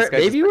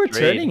 Maybe we're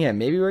turning him.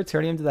 Maybe we're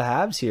turning him to the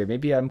Habs here.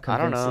 Maybe I'm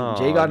convinced. I don't know.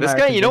 Jay got this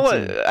guy, you know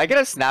what? I get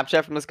a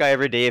Snapchat from this guy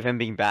every day of him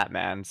being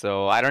Batman.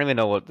 So I don't even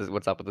know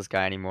what's up with this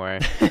guy anymore.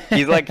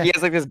 He has like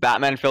this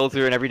Batman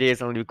filter, and every day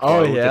it's a new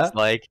quote. Oh yeah.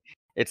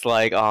 It's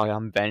like, oh,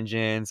 I'm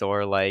vengeance,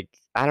 or like,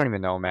 I don't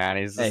even know,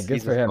 man.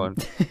 Good for him.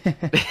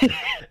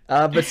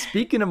 But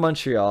speaking of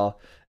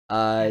Montreal,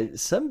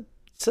 some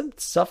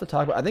stuff to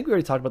talk about. I think we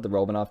already talked about the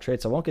Romanov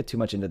trade, so I won't get too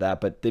much into that.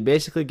 But they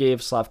basically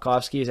gave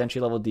Slavkovsky his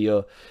entry-level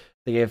deal.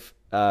 They gave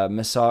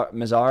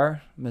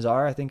Mazar,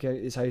 I think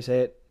is how you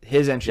say it,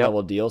 his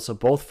entry-level deal. So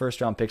both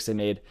first-round picks they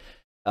made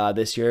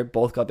this year,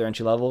 both got their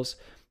entry levels.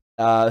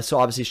 So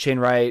obviously Shane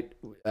Wright,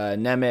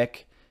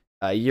 Nemec,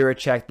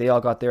 Juracek, they all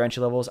got their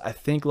entry levels. I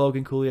think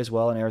Logan Cooley as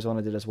well, and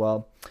Arizona did as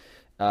well.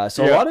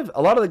 So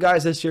a lot of the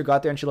guys this year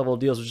got their entry-level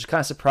deals, which is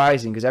kind of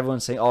surprising because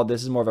everyone's saying, oh,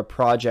 this is more of a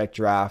project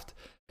draft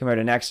compared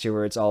to next year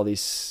where it's all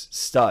these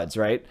studs,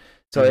 right?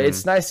 So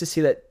it's nice to see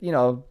that, you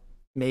know,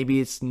 maybe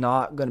it's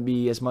not going to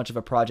be as much of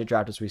a project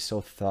draft as we so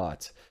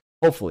thought.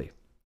 Hopefully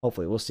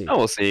we'll see. Oh,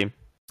 we'll see.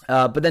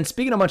 But then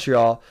speaking of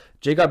Montreal,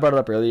 Jacob brought it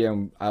up earlier,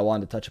 and I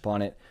wanted to touch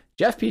upon it.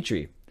 Jeff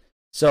Petrie.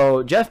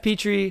 So Jeff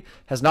Petrie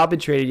has not been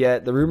traded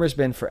yet. The rumor's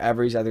been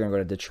forever he's either going to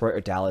go to Detroit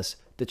or Dallas.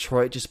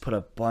 Detroit just put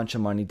a bunch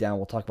of money down.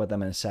 We'll talk about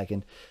them in a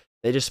second.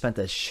 They just spent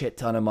a shit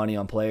ton of money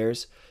on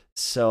players.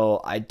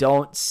 So I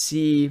don't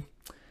see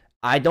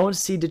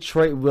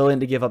Detroit willing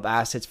to give up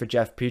assets for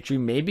Jeff Petrie.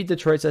 Maybe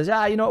Detroit says,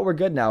 you know what, we're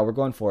good now. We're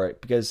going for it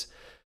because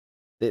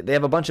they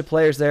have a bunch of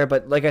players there.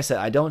 But like I said,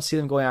 I don't see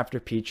them going after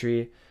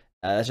Petrie.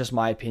 That's just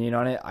my opinion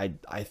on it.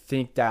 I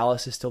think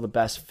Dallas is still the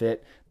best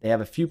fit. They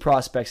have a few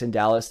prospects in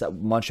Dallas that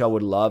Montreal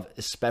would love,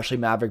 especially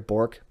Maverick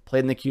Bourque.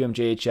 Played in the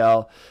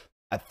QMJHL.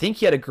 I think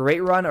he had a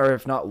great run, or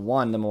if not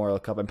won the Memorial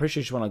Cup. I'm pretty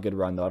sure he just won a good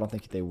run, though. I don't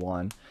think they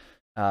won.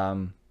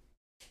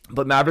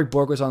 But Maverick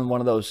Bourque was on one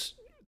of those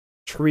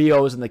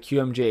trios in the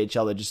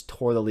QMJHL that just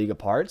tore the league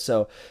apart.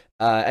 So,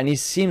 and he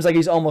seems like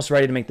he's almost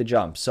ready to make the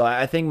jump. So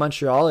I think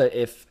Montreal,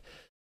 if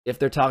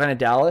they're talking to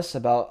Dallas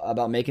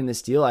about making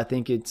this deal, I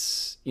think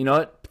it's, you know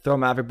what, throw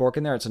Maverick Bourque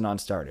in there. It's a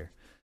non-starter.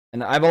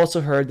 And I've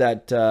also heard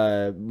that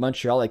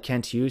Montreal, like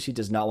Kent Hughes, he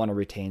does not want to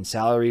retain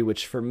salary,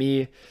 which for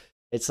me,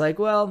 it's like,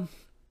 well,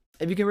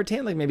 if you can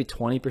retain like maybe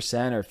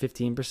 20% or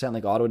 15%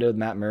 like Ottawa did with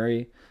Matt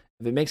Murray,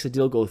 if it makes the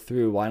deal go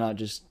through, why not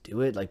just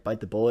do it? Like, bite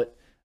the bullet.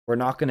 We're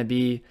not going to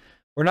be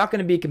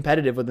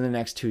competitive within the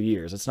next 2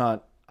 years. I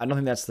don't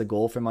think that's the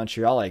goal for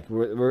Montreal. Like,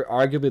 we're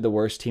arguably the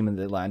worst team in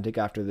the Atlantic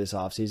after this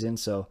offseason,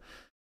 so,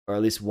 or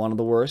at least one of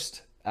the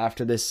worst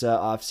after this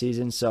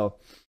offseason. So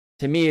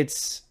to me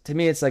it's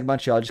like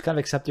Montreal, just kind of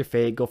accept your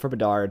fate, go for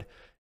Bedard,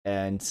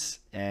 and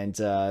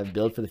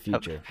build for the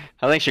future.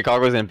 I think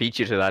Chicago's gonna beat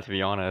you to that, to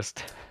be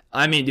honest.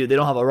 I mean, dude, they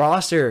don't have a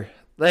roster.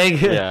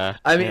 Like, yeah,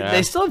 I mean,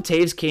 they still have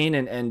Taves, Kane,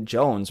 and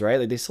Jones, right?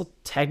 Like, they still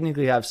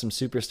technically have some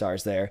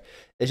superstars there.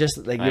 It's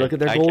just like, you look at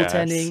their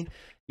goaltending,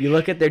 you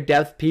look at their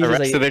depth pieces, the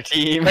rest like, of their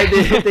team.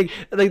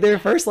 like their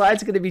first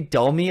line's going to be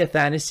Domi,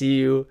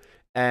 Athanasiou,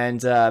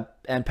 and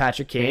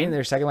Patrick Kane.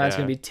 Their second line's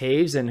going to be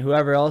Taves and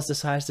whoever else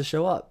decides to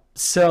show up.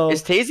 So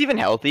is Taves even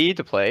healthy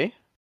to play?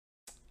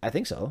 I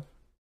think so.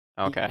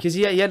 Okay. Because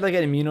he had like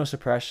an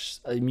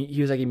immunosuppressed.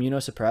 He was like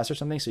immunosuppressed or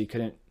something, so he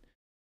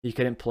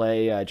couldn't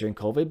play during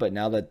COVID. But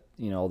now that,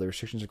 you know, the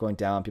restrictions are going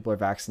down, people are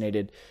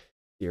vaccinated,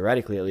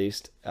 theoretically at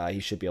least,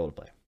 he should be able to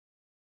play.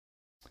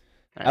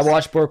 Nice. I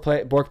watched Bourque play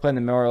in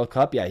the Memorial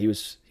Cup. Yeah, he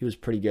was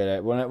pretty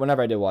good.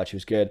 Whenever I did watch, he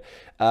was good.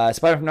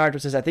 Spider from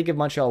Naruto says, I think if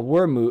Montreal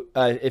were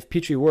if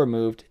Petrie were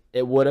moved,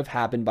 it would have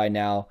happened by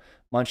now.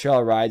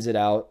 Montreal rides it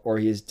out, or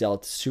he is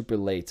dealt super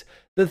late.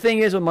 The thing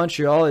is with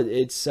Montreal,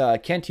 it's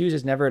Kent Hughes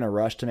is never in a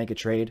rush to make a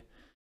trade.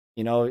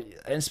 You know,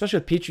 and especially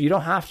with Petrie, you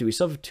don't have to. We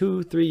still have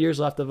 2-3 years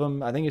left of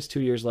him. I think it's 2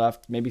 years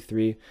left, maybe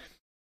 3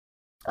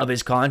 of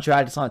his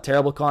contract. It's not a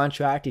terrible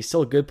contract. He's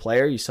still a good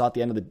player. You saw at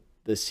the end of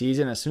the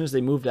season, as soon as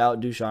they moved out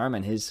Ducharme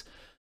and his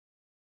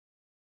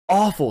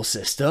awful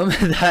system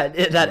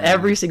that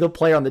every single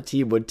player on the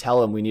team would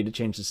tell him, we need to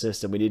change the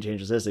system. We need to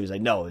change the system. He's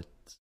like, no, it's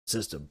the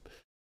system.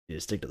 You need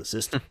to stick to the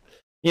system.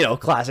 You know,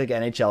 classic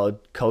NHL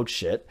coach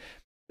shit.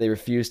 They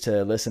refuse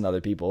to listen to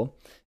other people.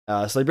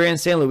 So they bring in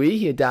St. Louis.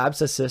 He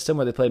adapts a system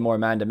where they play more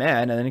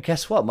man-to-man. And then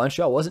guess what?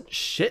 Montreal wasn't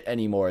shit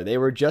anymore. They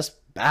were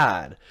just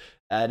bad.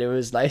 And it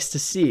was nice to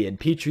see. And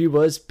Petrie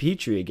was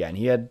Petrie again.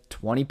 He had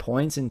 20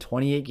 points in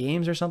 28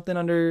 games or something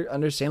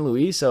under St.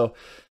 Louis. So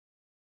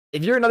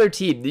if you're another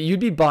team, you'd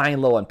be buying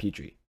low on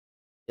Petrie.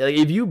 Like,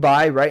 if you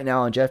buy right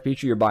now on Jeff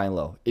Petrie, you're buying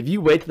low. If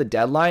you wait to the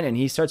deadline and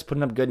he starts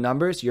putting up good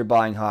numbers, you're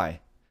buying high.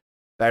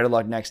 Better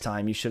luck next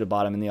time. You should have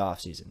bought him in the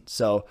offseason.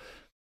 So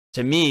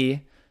to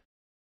me,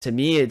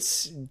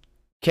 it's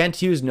Kent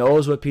Hughes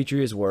knows what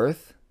Petrie is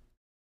worth,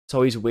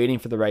 so he's waiting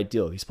for the right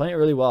deal. He's playing it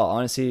really well.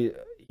 Honestly,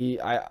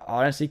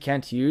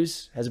 Kent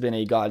Hughes has been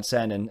a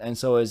godsend, and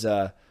so is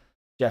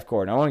Jeff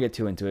Gordon. I don't want to get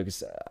too into it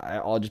because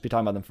I'll just be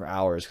talking about them for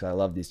hours because I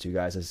love these two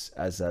guys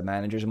as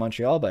managers in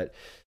Montreal. But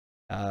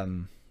he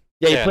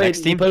played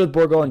with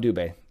Bourgault and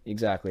Dubé.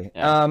 Exactly.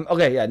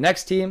 Yeah.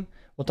 Next team.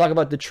 We'll talk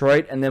about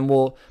Detroit, and then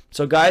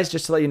so guys,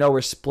 just to let you know,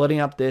 we're splitting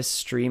up this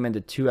stream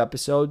into 2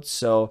 episodes.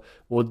 So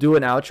we'll do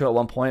an outro at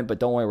one point, but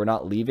don't worry, we're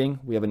not leaving.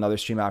 We have another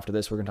stream after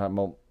this. We're going to talk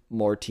about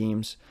more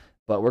teams,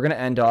 but we're going to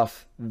end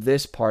off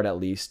this part at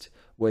least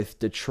with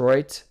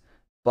Detroit,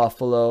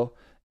 Buffalo,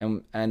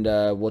 and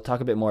we'll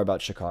talk a bit more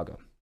about Chicago.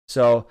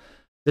 So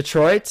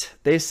Detroit,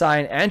 they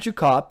signed Andrew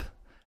Kopp,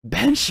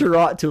 Ben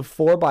Sherratt to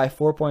 4 by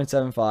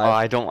 4.75. Oh,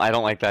 I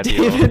don't like that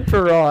deal. David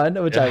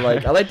Perron, which I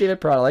like. I like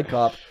David Perron. I like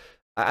Kopp.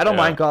 I don't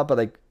mind Kopp, but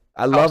like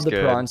I love the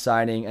Perron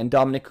signing, and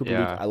Dominic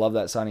Kubalik. I love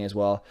that signing as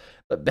well.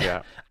 But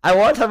I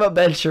want to talk about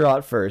Ben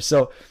Sherratt first.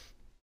 So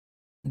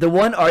the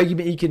one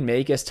argument you can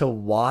make as to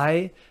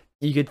why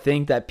you could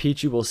think that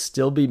Petrie will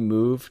still be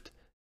moved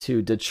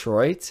to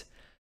Detroit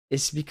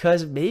is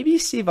because maybe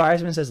Steve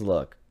Yzerman says,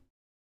 look,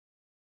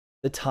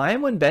 the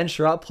time when Ben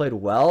Sherratt played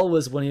well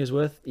was when he was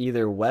with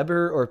either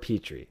Weber or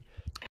Petrie.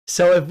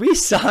 So if we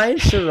sign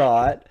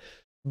Sherratt,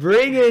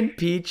 bring in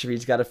Petrie,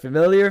 he's got a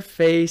familiar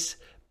face,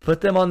 put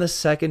them on the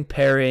second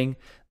pairing.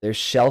 They're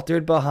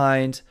sheltered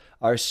behind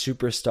our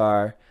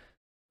superstar,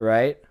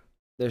 right?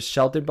 They're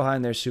sheltered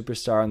behind their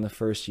superstar in the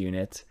first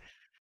unit.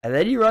 And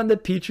then you run the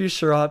Petrie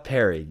Sherratt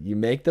Perry. You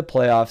make the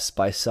playoffs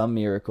by some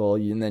miracle,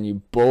 and then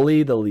you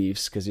bully the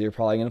Leafs because you're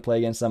probably going to play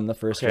against them in the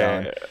first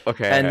round.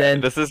 And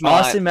then This is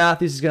Austin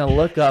Matthews is going to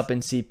look up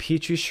and see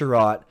Petrie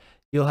Sherratt.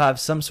 He'll have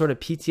some sort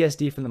of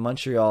PTSD from the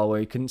Montreal where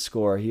he couldn't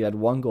score. He had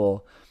 1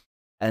 goal.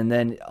 And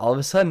then all of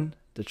a sudden,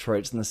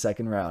 Detroit's in the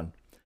second round.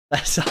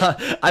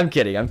 I'm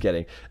kidding.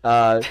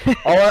 All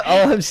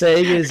I'm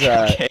saying is,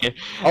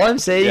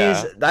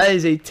 is that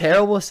is a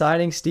terrible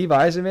signing, Steve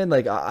Yzerman.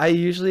 Like I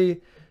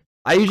usually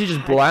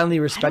just blindly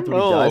respect what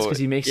he does because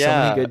he makes so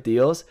many good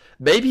deals.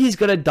 Maybe he's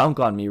gonna dunk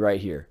on me right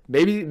here.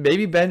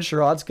 Maybe Ben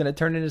Sherrod's gonna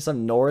turn into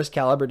some Norris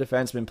caliber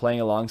defenseman playing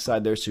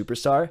alongside their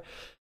superstar.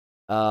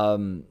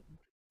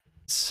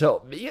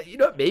 So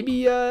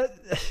maybe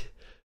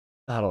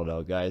I don't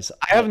know, guys.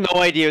 I have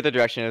no idea what the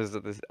direction is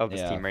of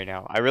this team right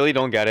now. I really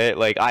don't get it.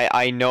 Like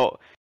I know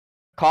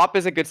Kopp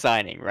is a good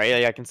signing, right?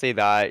 Like, I can say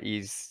that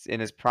he's in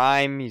his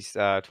prime. He's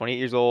 28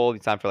 years old.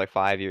 He's signed for like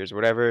 5 years or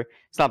whatever.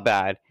 It's not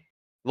bad.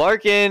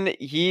 Larkin,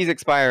 he's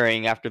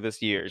expiring after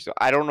this year, so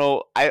I don't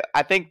know.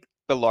 I think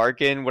the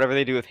Larkin, whatever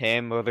they do with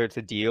him, whether it's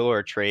a deal or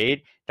a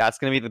trade, that's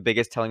going to be the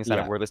biggest telling sign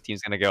of where this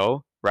team's going to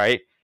go,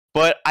 right?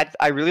 But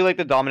I really like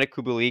the Dominic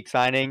Kubalik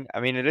signing. I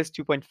mean, it is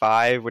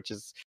 2.5, which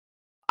is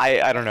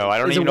I don't know. I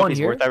don't even know if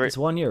he's worth every. It's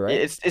 1 year, right?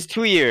 It's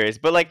 2 years,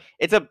 but like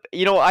it's a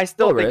I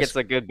still think it's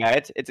a good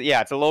bet. It's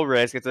a low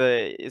risk.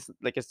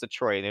 It's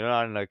Detroit. They're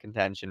not in a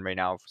contention right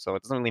now, so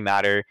it doesn't really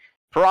matter.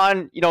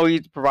 Perron, he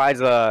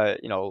provides like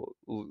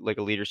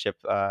a leadership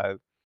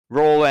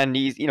role, and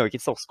he can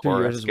still score.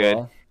 2 years as good.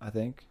 Well, I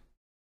think.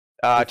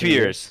 2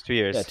 years. 2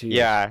 years. Yeah, 2 years.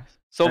 Yeah.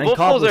 So and both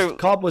those are.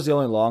 Cobb was the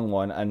only long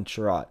one, and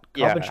Sherratt.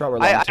 Yeah. And Sherratt were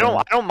long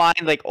I don't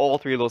mind like all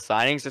 3 of those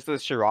signings. Just the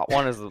Sherratt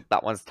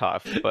one's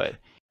tough, but.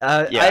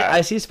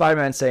 I see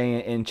Spider-Man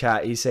saying in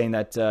chat, he's saying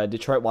that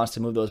Detroit wants to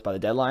move those by the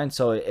deadline.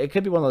 So it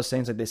could be one of those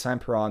things like they sign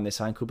Perron, they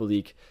sign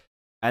Kubalik,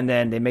 and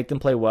then they make them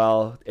play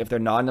well. If they're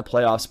not in a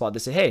playoff spot, they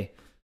say, hey,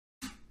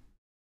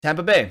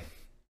 Tampa Bay,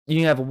 you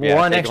can have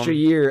one extra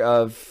year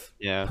of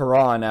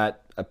Perron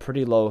at a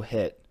pretty low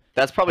hit.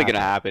 That's probably going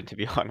to happen, to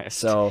be honest.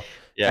 So,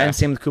 and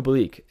same with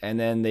Kubalik. And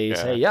then they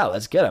say,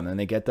 let's get them. And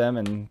they get them,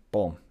 and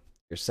boom,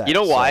 you're set. You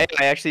know why?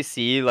 I actually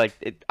see,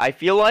 I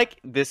feel like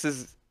this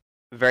is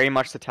very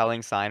much the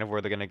telling sign of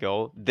where they're going to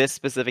go this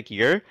specific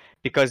year,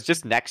 because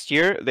just next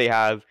year they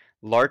have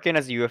Larkin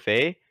as a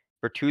UFA,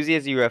 Bertuzzi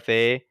as a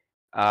UFA.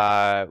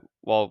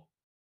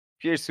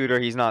 Peter Suter,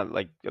 he's not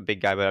like a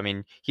big guy, but I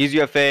mean, he's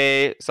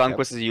UFA.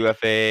 Sundqvist is a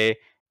UFA.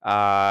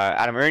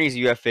 Adam Ernie's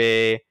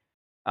UFA.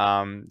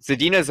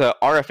 Zadina's a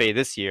RFA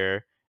this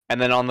year.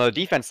 And then on the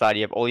defense side,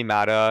 you have Oli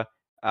Mata.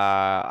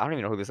 I don't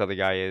even know who this other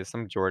guy is.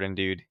 Some Jordan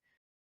dude.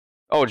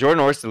 Oh,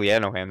 Jordan Orstoli, I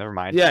know him. Never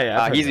mind.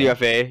 Yeah. He's a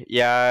UFA.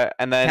 Yeah,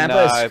 and then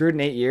Tampa is screwed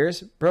in 8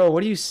 years, bro.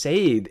 What do you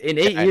say? In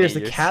 8 years,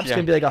 the cap's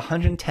gonna be like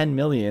 110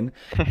 million,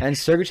 and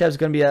Sergachev's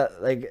gonna be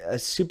a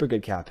super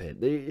good cap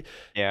hit.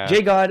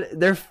 Jay God,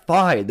 they're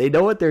fine. They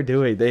know what they're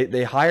doing.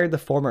 They hired the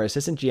former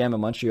assistant GM in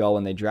Montreal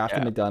when they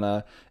drafted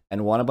McDonough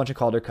and won a bunch of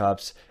Calder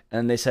Cups,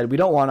 and they said, we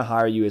don't want to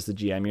hire you as the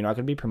GM. You're not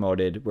gonna be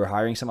promoted. We're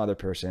hiring some other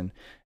person.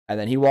 And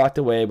then he walked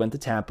away, went to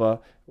Tampa,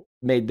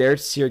 made their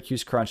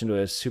Syracuse Crunch into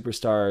a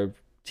superstar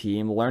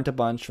team, learned a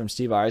bunch from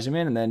Steve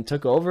Yzerman, and then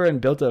took over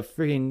and built a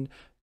freaking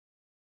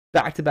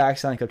back-to-back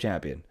Stanley Cup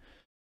champion.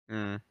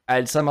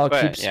 And somehow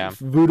keeps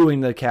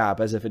voodooing the cap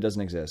as if it doesn't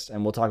exist.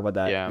 And we'll talk about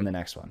that in the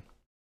next one.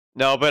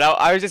 No, but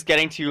I was just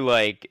getting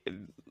to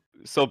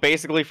so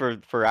basically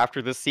for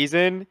after this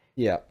season,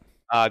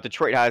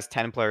 Detroit has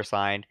 10 players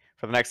signed.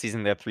 For the next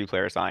season, they have 3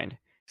 players signed.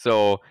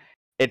 So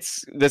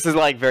this is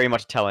very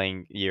much a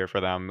telling year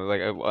for them,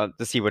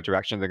 to see what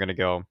direction they're gonna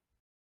go.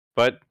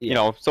 But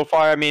so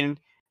far, I mean,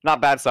 not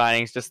bad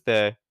signings, just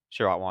the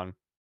Sherratt one.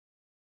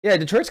 Yeah,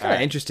 Detroit's kind of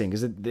interesting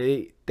because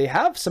they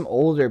have some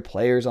older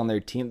players on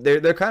their team.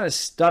 They're kind of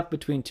stuck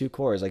between 2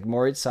 cores. Like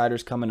Moritz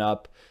Seider's coming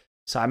up,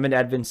 Simon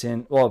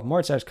Edvinsson. Well,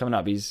 Moritz Seider's coming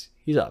up. He's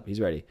up. He's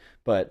ready.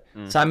 But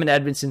Simon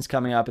Edvinsson's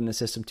coming up in the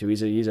system too.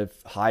 He's a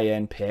high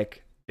end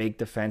pick, big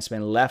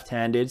defenseman,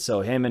 left-handed.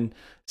 So him and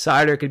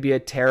Seider could be a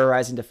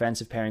terrorizing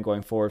defensive pairing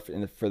going forward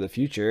for the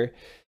future.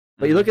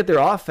 But you look at their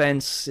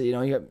offense.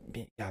 You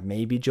got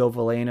maybe Joe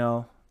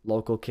Veleno.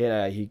 Local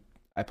kid.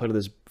 I played with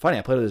his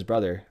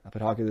brother. I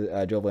played hockey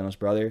with Joe Veleno's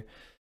brother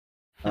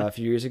a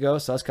few years ago,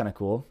 so that's kind of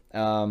cool.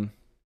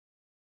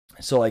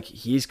 So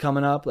he's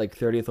coming up,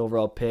 30th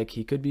overall pick.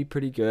 He could be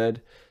pretty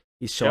good.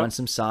 He's showing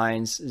some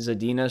signs.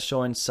 Zadina's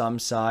showing some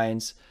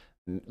signs.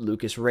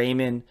 Lucas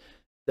Raymond.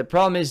 The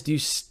problem is, do you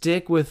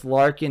stick with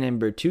Larkin and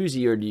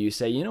Bertuzzi, or do you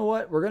say, you know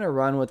what, we're gonna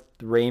run with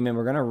Raymond,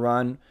 we're gonna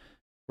run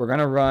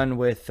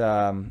with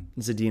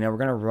Zadina, we're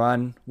gonna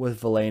run with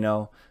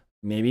Veleno.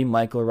 Maybe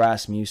Michael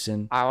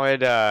Rasmussen. I would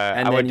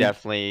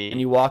definitely.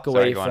 And you walk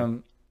away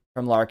from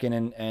Larkin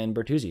and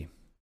Bertuzzi.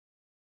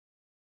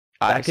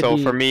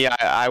 For me,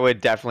 I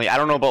would definitely. I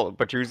don't know about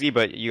Bertuzzi,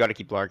 but you got to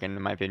keep Larkin,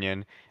 in my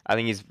opinion. I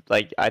think he's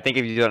I think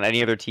if you did on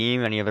any other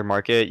team, any other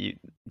market,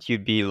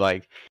 he'd be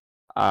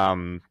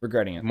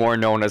Regretting it. more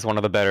known as one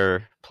of the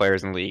better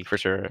players in the league for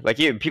sure. Like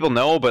people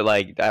know, but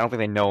like I don't think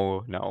they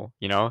know.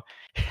 You know,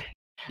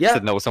 Yeah,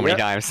 said no so many yeah.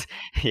 times.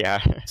 Yeah.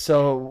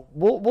 So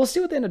we'll see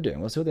what they end up doing.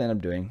 We'll see what they end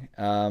up doing.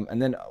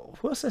 And then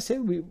who else did I say?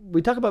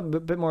 We talk about a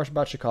bit more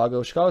about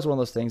Chicago. Chicago's one of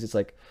those things. It's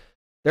like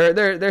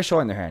they're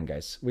showing their hand,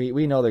 guys.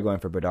 We know they're going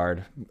for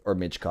Bedard or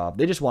Michkov.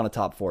 They just want a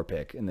top 4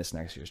 pick in this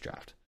next year's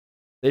draft.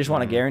 They just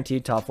want a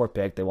guaranteed top 4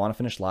 pick. They want to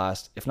finish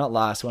last. If not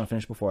last, they want to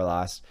finish before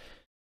last.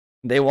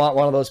 They want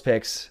one of those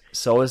picks.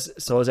 So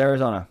is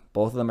Arizona.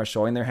 Both of them are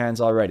showing their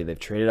hands already. They've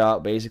traded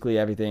out basically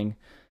everything.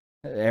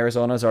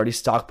 Arizona's already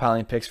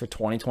stockpiling picks for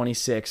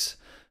 2026,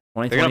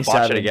 2027. They're gonna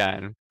botch it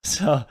again.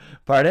 So,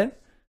 pardon?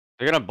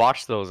 They're gonna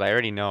botch those. I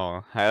already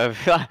know.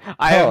 I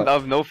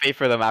have no faith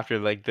for them after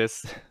like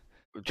this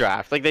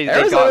draft. Like they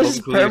got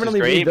just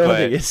permanently great, rebuilding.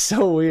 but It's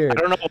so weird. I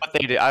don't know what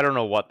they did. I don't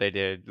know what they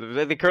did.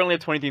 They currently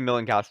have 23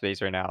 million cap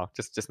space right now.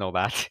 Just know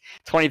that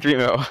 23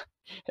 mil,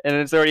 and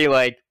it's already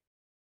like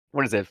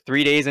what is it?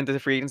 3 days into the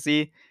free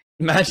agency.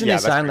 Imagine they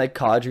sign like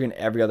Kadri and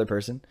every other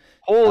person.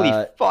 Holy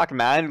fuck,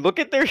 man! Look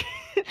at their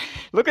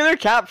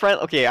cap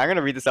front. Okay, I'm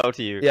gonna read this out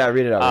to you. Yeah,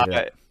 read it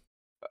out.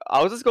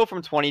 I'll just go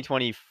from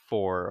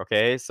 2024.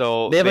 Okay,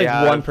 so they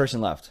have one person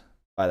left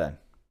by then.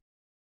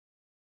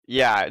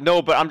 Yeah,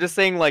 no, but I'm just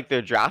saying like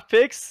their draft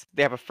picks.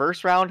 They have a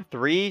first round,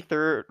 three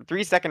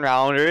second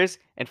rounders,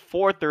 and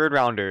 4 third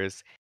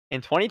rounders. In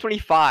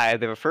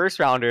 2025, they have a first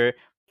rounder,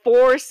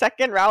 4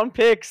 second round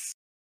picks.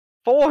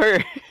 4.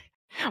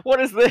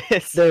 What is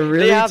this? They're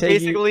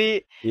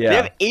really they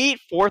have 8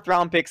 fourth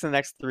round picks in the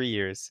next 3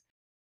 years.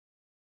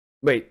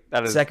 Wait,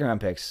 that is second round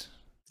picks.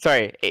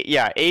 Sorry,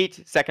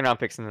 8 second round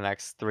picks in the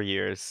next 3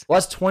 years. Well,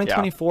 that's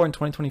 2024 and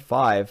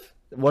 2025.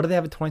 What do they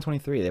have in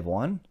 2023? They have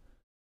 1?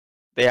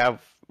 They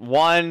have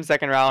 1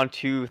 second round,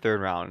 2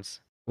 third rounds.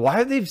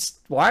 Why are they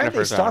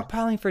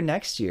stockpiling for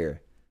next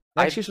year?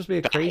 Next year's supposed to be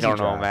a crazy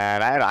draft. I don't know,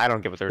 man. I don't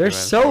get what they're doing. They're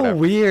so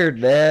weird,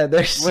 man.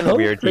 They're so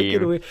weird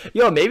freaking weird.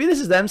 Yo, maybe this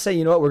is them saying,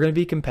 you know what, we're going to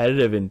be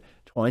competitive in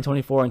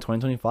 2024 and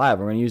 2025.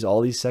 We're going to use all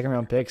these second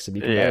round picks to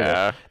be competitive.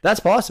 Yeah. That's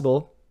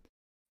possible.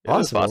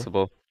 It's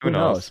possible. Who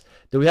knows?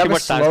 Do we have Too a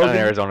much slogan? Time in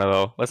Arizona,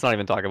 though. Let's not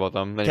even talk about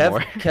them anymore.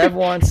 Kev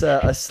wants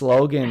a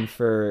slogan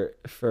for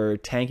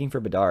tanking for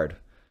Bedard.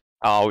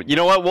 Oh, you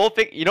know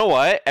what? You know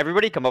what?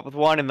 Everybody come up with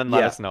one and then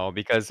let us know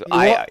because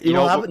next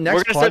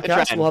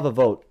podcast we'll have a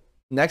vote.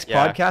 Next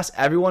podcast,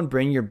 everyone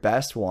bring your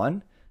best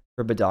one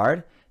for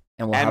Bedard,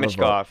 and we'll have a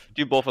vote.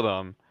 Do both of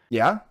them.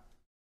 Yeah.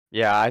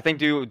 Yeah, I think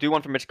do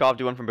one for Michkov,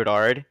 do one for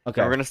Bedard. Okay.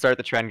 And we're gonna start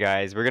the trend,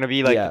 guys. We're gonna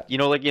be like, you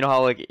know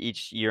how like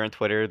each year on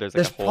Twitter, there's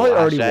like a whole probably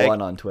already hashtag.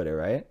 one on Twitter,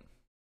 right?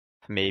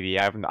 Maybe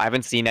I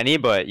haven't seen any,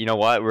 but you know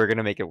what? We're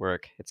gonna make it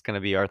work. It's gonna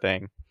be our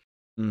thing.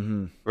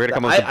 Mm-hmm. We're gonna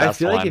come up with the best I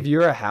feel one. like if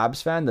you're a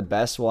Habs fan, the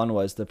best one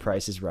was The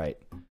Price is Right,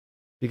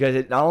 because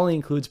it not only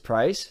includes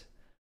Price.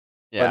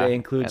 Yeah, but it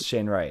includes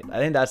Shane Wright. I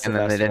think that's the best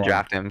one. And then they didn't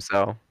draft him,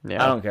 so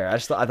yeah. I don't care. I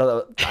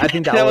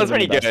think that was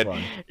pretty good.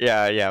 One.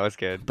 Yeah, it was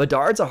good.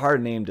 Bedard's a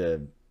hard name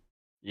to.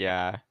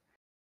 Yeah.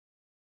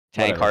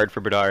 Tank hard for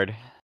Bedard.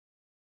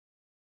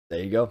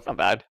 There you go. Not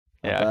bad.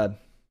 Not bad.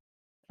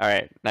 All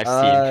right, next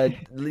team.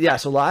 Yeah,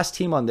 so last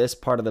team on this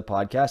part of the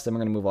podcast. Then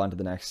we're gonna move on to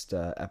the next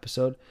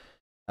episode.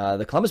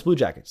 The Columbus Blue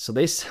Jackets. So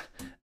they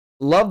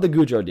love the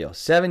Gaudreau deal.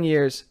 7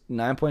 years,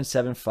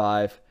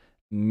 $9.75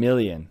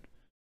 million.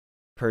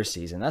 Per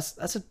season.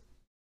 That's a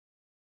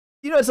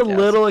it's a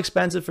little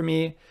expensive for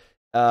me.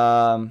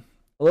 But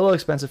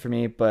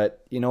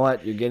you know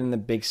what? You're getting the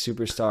big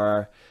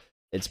superstar.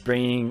 It's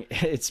bringing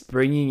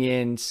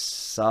in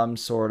some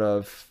sort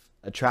of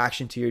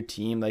attraction to your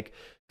team. Like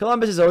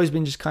Columbus has always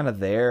been just kind of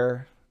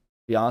there.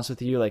 To be honest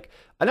with you, like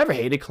I never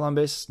hated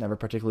Columbus, never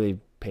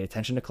particularly paid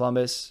attention to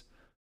Columbus.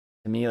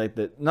 To me, like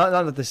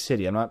not the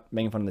city. I'm not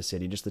making fun of the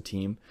city, just the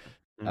team.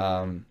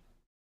 Mm-hmm.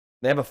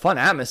 They have a fun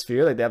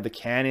atmosphere. Like they have the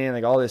canyon,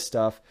 like all this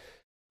stuff.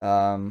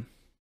 But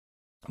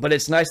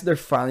it's nice that they're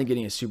finally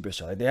getting a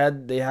superstar.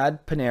 Like they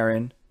had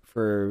Panarin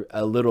for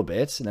a little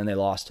bit, and then they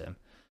lost him.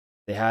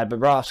 They had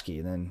Bobrovsky,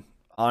 and then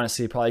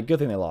honestly, probably a good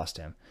thing they lost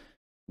him.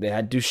 They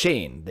had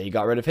Duchesne. They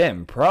got rid of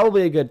him.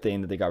 Probably a good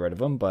thing that they got rid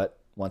of him. But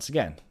once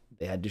again,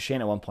 they had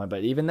Duchesne at one point.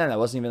 But even then, that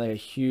wasn't even like a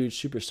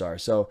huge superstar.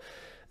 So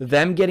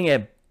them getting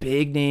a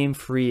big name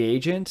free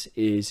agent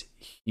is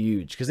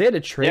huge because they had to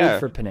trade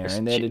for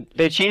Panarin.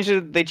 They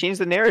changed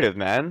the narrative,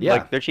 man. Yeah,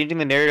 like they're changing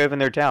the narrative in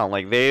their town.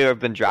 Like they have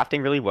been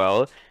drafting really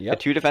well. Yep.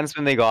 The 2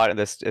 defensemen they got in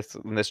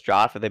this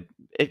draft,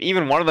 if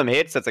even one of them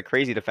hits, that's a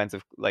crazy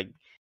defensive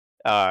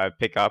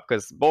pickup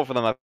because both of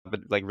them have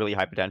like really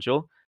high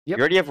potential. Yep.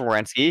 You already have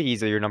Werenski.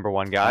 He's your number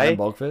 1 guy. And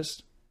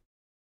Bulkfist.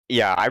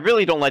 Yeah, I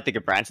really don't like the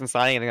Gabranson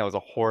signing. I think that was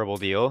a horrible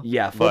deal.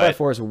 Yeah,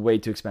 4x4 is way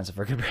too expensive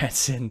for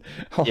Gabranson.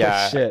 Holy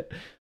shit.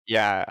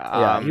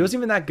 Yeah, he wasn't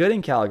even that good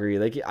in Calgary.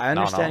 Like I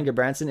understand,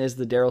 Gabranson is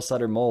the Daryl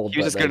Sutter mold. He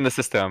was just good in the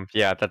system.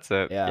 Yeah, that's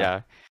it.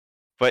 Yeah.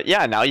 But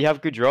yeah, now you have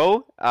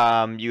Gaudreau.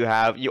 You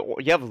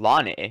have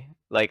Lane.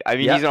 Like I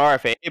mean, he's an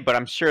RFA, but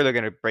I'm sure they're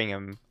gonna bring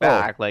him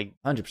back. Like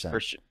 100%.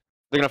 Sure.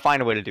 They're gonna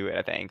find a way to do it.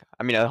 I think.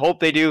 I mean, I hope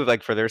they do,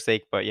 like for their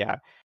sake. But yeah,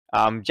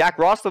 Jack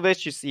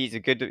Roslovich, he's a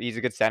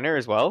good center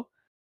as well.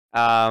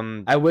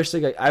 I wish they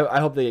get. I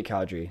hope they get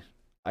Kadri.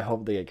 I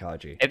hope they get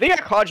Kadri. If they got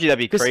Kadri, that'd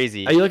be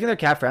crazy. Are you looking at their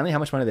cap friendly? How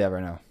much money do they have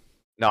right now?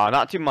 No,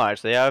 not too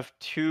much. They have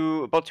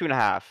about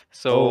 2.5.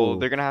 So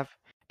they're gonna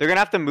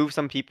have to move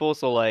some people.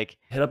 So like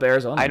hit up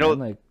Arizona. I know, man.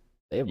 Like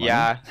they have money.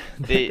 Yeah,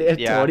 they have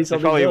 20-something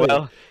probably billion.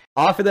 will.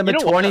 Offer them a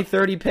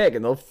 20-30 pick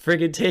and they'll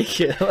friggin' take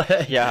it.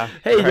 Like, yeah.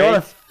 Hey, you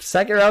want a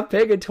second round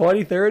pick in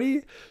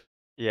 2030?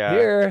 Yeah.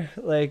 Here,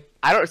 like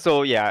I don't.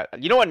 So yeah,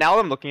 you know what? Now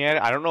I'm looking at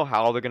it, I don't know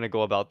how they're gonna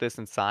go about this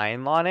and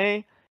sign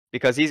Lane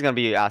because he's gonna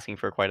be asking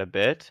for quite a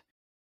bit.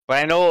 But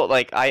I know,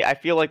 like, I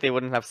feel like they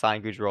wouldn't have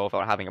signed Gaudreau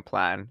without having a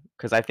plan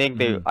because I think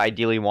they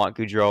ideally want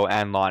Gaudreau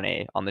and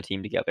Lane on the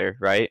team together,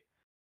 right?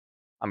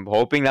 I'm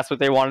hoping that's what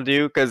they want to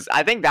do because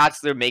I think that's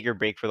their make or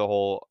break for the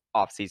whole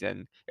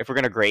offseason. If we're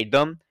gonna grade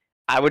them,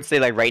 I would say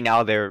like right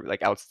now they're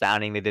like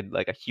outstanding. They did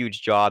like a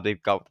huge job.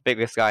 They've got the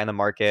biggest guy in the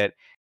market,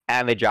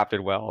 and they drafted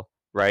well,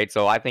 right?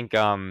 So I think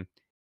Lane,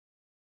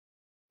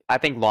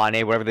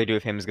 whatever they do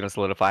with him, is gonna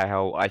solidify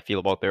how I feel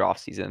about their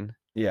offseason.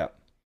 Yeah.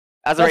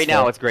 As of right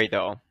now, it's great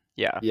though.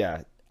 Yeah.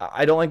 Yeah.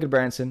 I don't like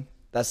Goodbranson.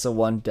 That's the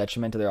one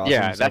detriment to their offseason.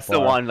 Yeah, that's the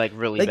one like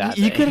really bad.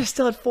 You could have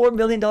still had $4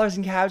 million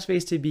in cap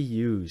space to be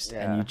used,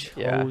 and you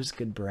chose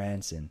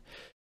Goodbranson.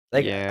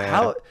 Like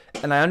how?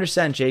 And I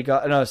understand Jake.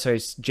 No, sorry,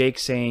 Jake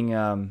saying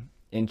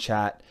in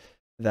chat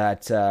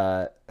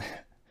that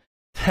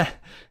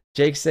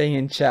Jake's saying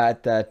in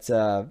chat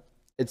that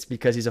it's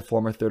because he's a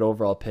former 3rd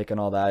overall pick and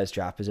all that, his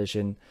draft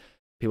position.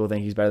 People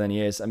think he's better than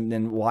he is. I mean,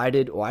 then why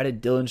did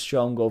Dylan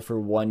Strome go for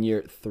 1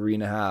 year,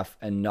 3.5,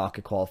 and not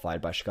get qualified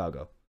by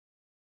Chicago?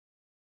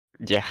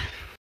 Yeah.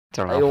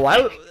 Don't know.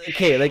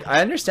 Like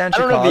I understand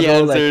Chicago. I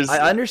don't know the answers.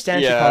 I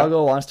understand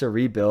Chicago wants to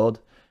rebuild,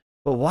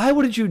 but why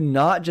wouldn't you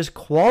not just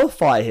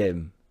qualify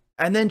him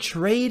and then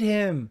trade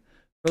him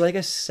for like a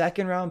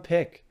 2nd round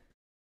pick?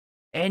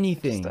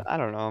 Anything. I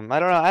don't know.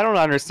 I don't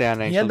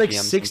understand. He had like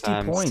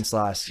 60 points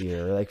last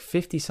year, like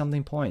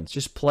 50-something points.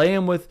 Just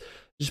playing with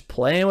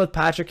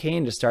Patrick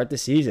Kane to start the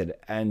season,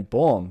 and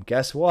boom,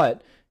 guess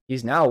what?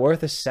 He's now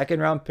worth a 2nd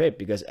round pick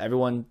because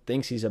everyone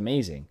thinks he's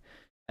amazing.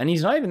 And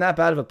he's not even that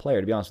bad of a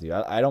player, to be honest with you.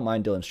 I don't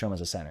mind Dylan Strome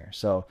as a center.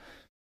 So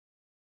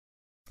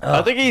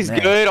I think he's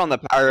good on the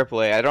power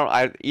play.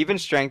 Even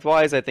strength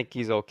wise, I think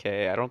he's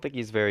okay. I don't think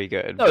he's very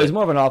good. No, he's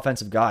more of an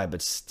offensive guy,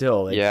 but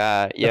still, like,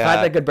 the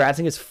fact that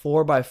Goodbranson gets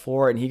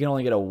 4x4 and he can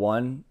only get a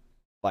 1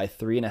 by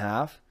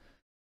 3.5.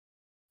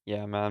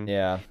 Yeah, man.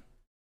 Yeah.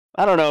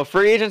 I don't know.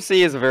 Free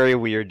agency is a very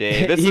weird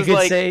day. You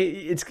could say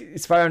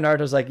it's Fire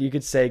Naruto's like you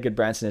could say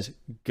Goodbranson is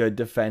good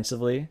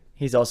defensively.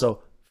 He's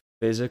also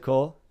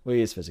physical. Well,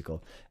 he is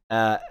physical.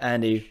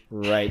 And a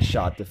right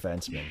shot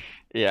defenseman.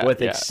 Yeah.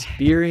 With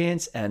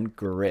experience and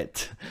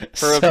grit.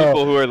 For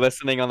people who are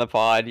listening on the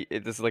pod,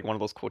 this is like one of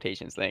those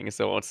quotations things.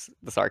 So it's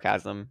the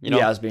sarcasm. You know?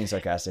 Yeah, I was being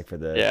sarcastic for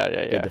the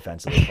good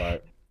defensive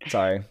part.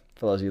 Sorry.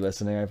 For those of you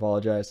listening, I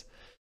apologize.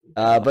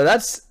 But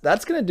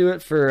that's gonna do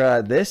it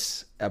for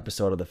this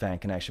episode of the Fan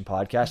Connection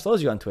podcast. For those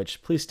of you on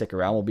Twitch, please stick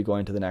around. We'll be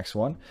going to the next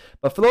one.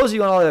 But for those of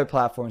you on all other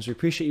platforms, we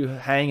appreciate you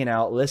hanging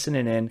out,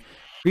 listening in.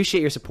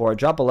 Appreciate your support.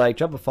 Drop a like,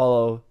 drop a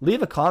follow,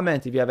 leave a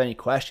comment if you have any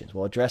questions.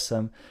 We'll address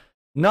them.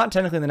 Not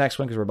technically in the next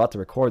one because we're about to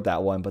record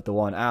that one, but the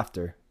one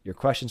after. Your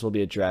questions will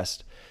be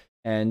addressed.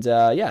 And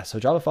so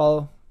drop a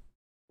follow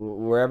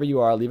wherever you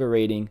are. Leave a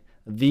rating.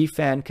 The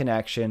Fan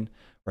Connection.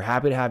 We're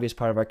happy to have you as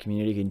part of our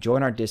community. You can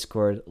join our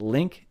Discord.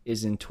 Link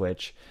is in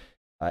Twitch.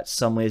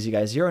 Some Lazy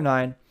Guy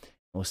 09.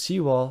 We'll see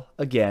you all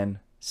again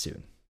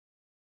soon.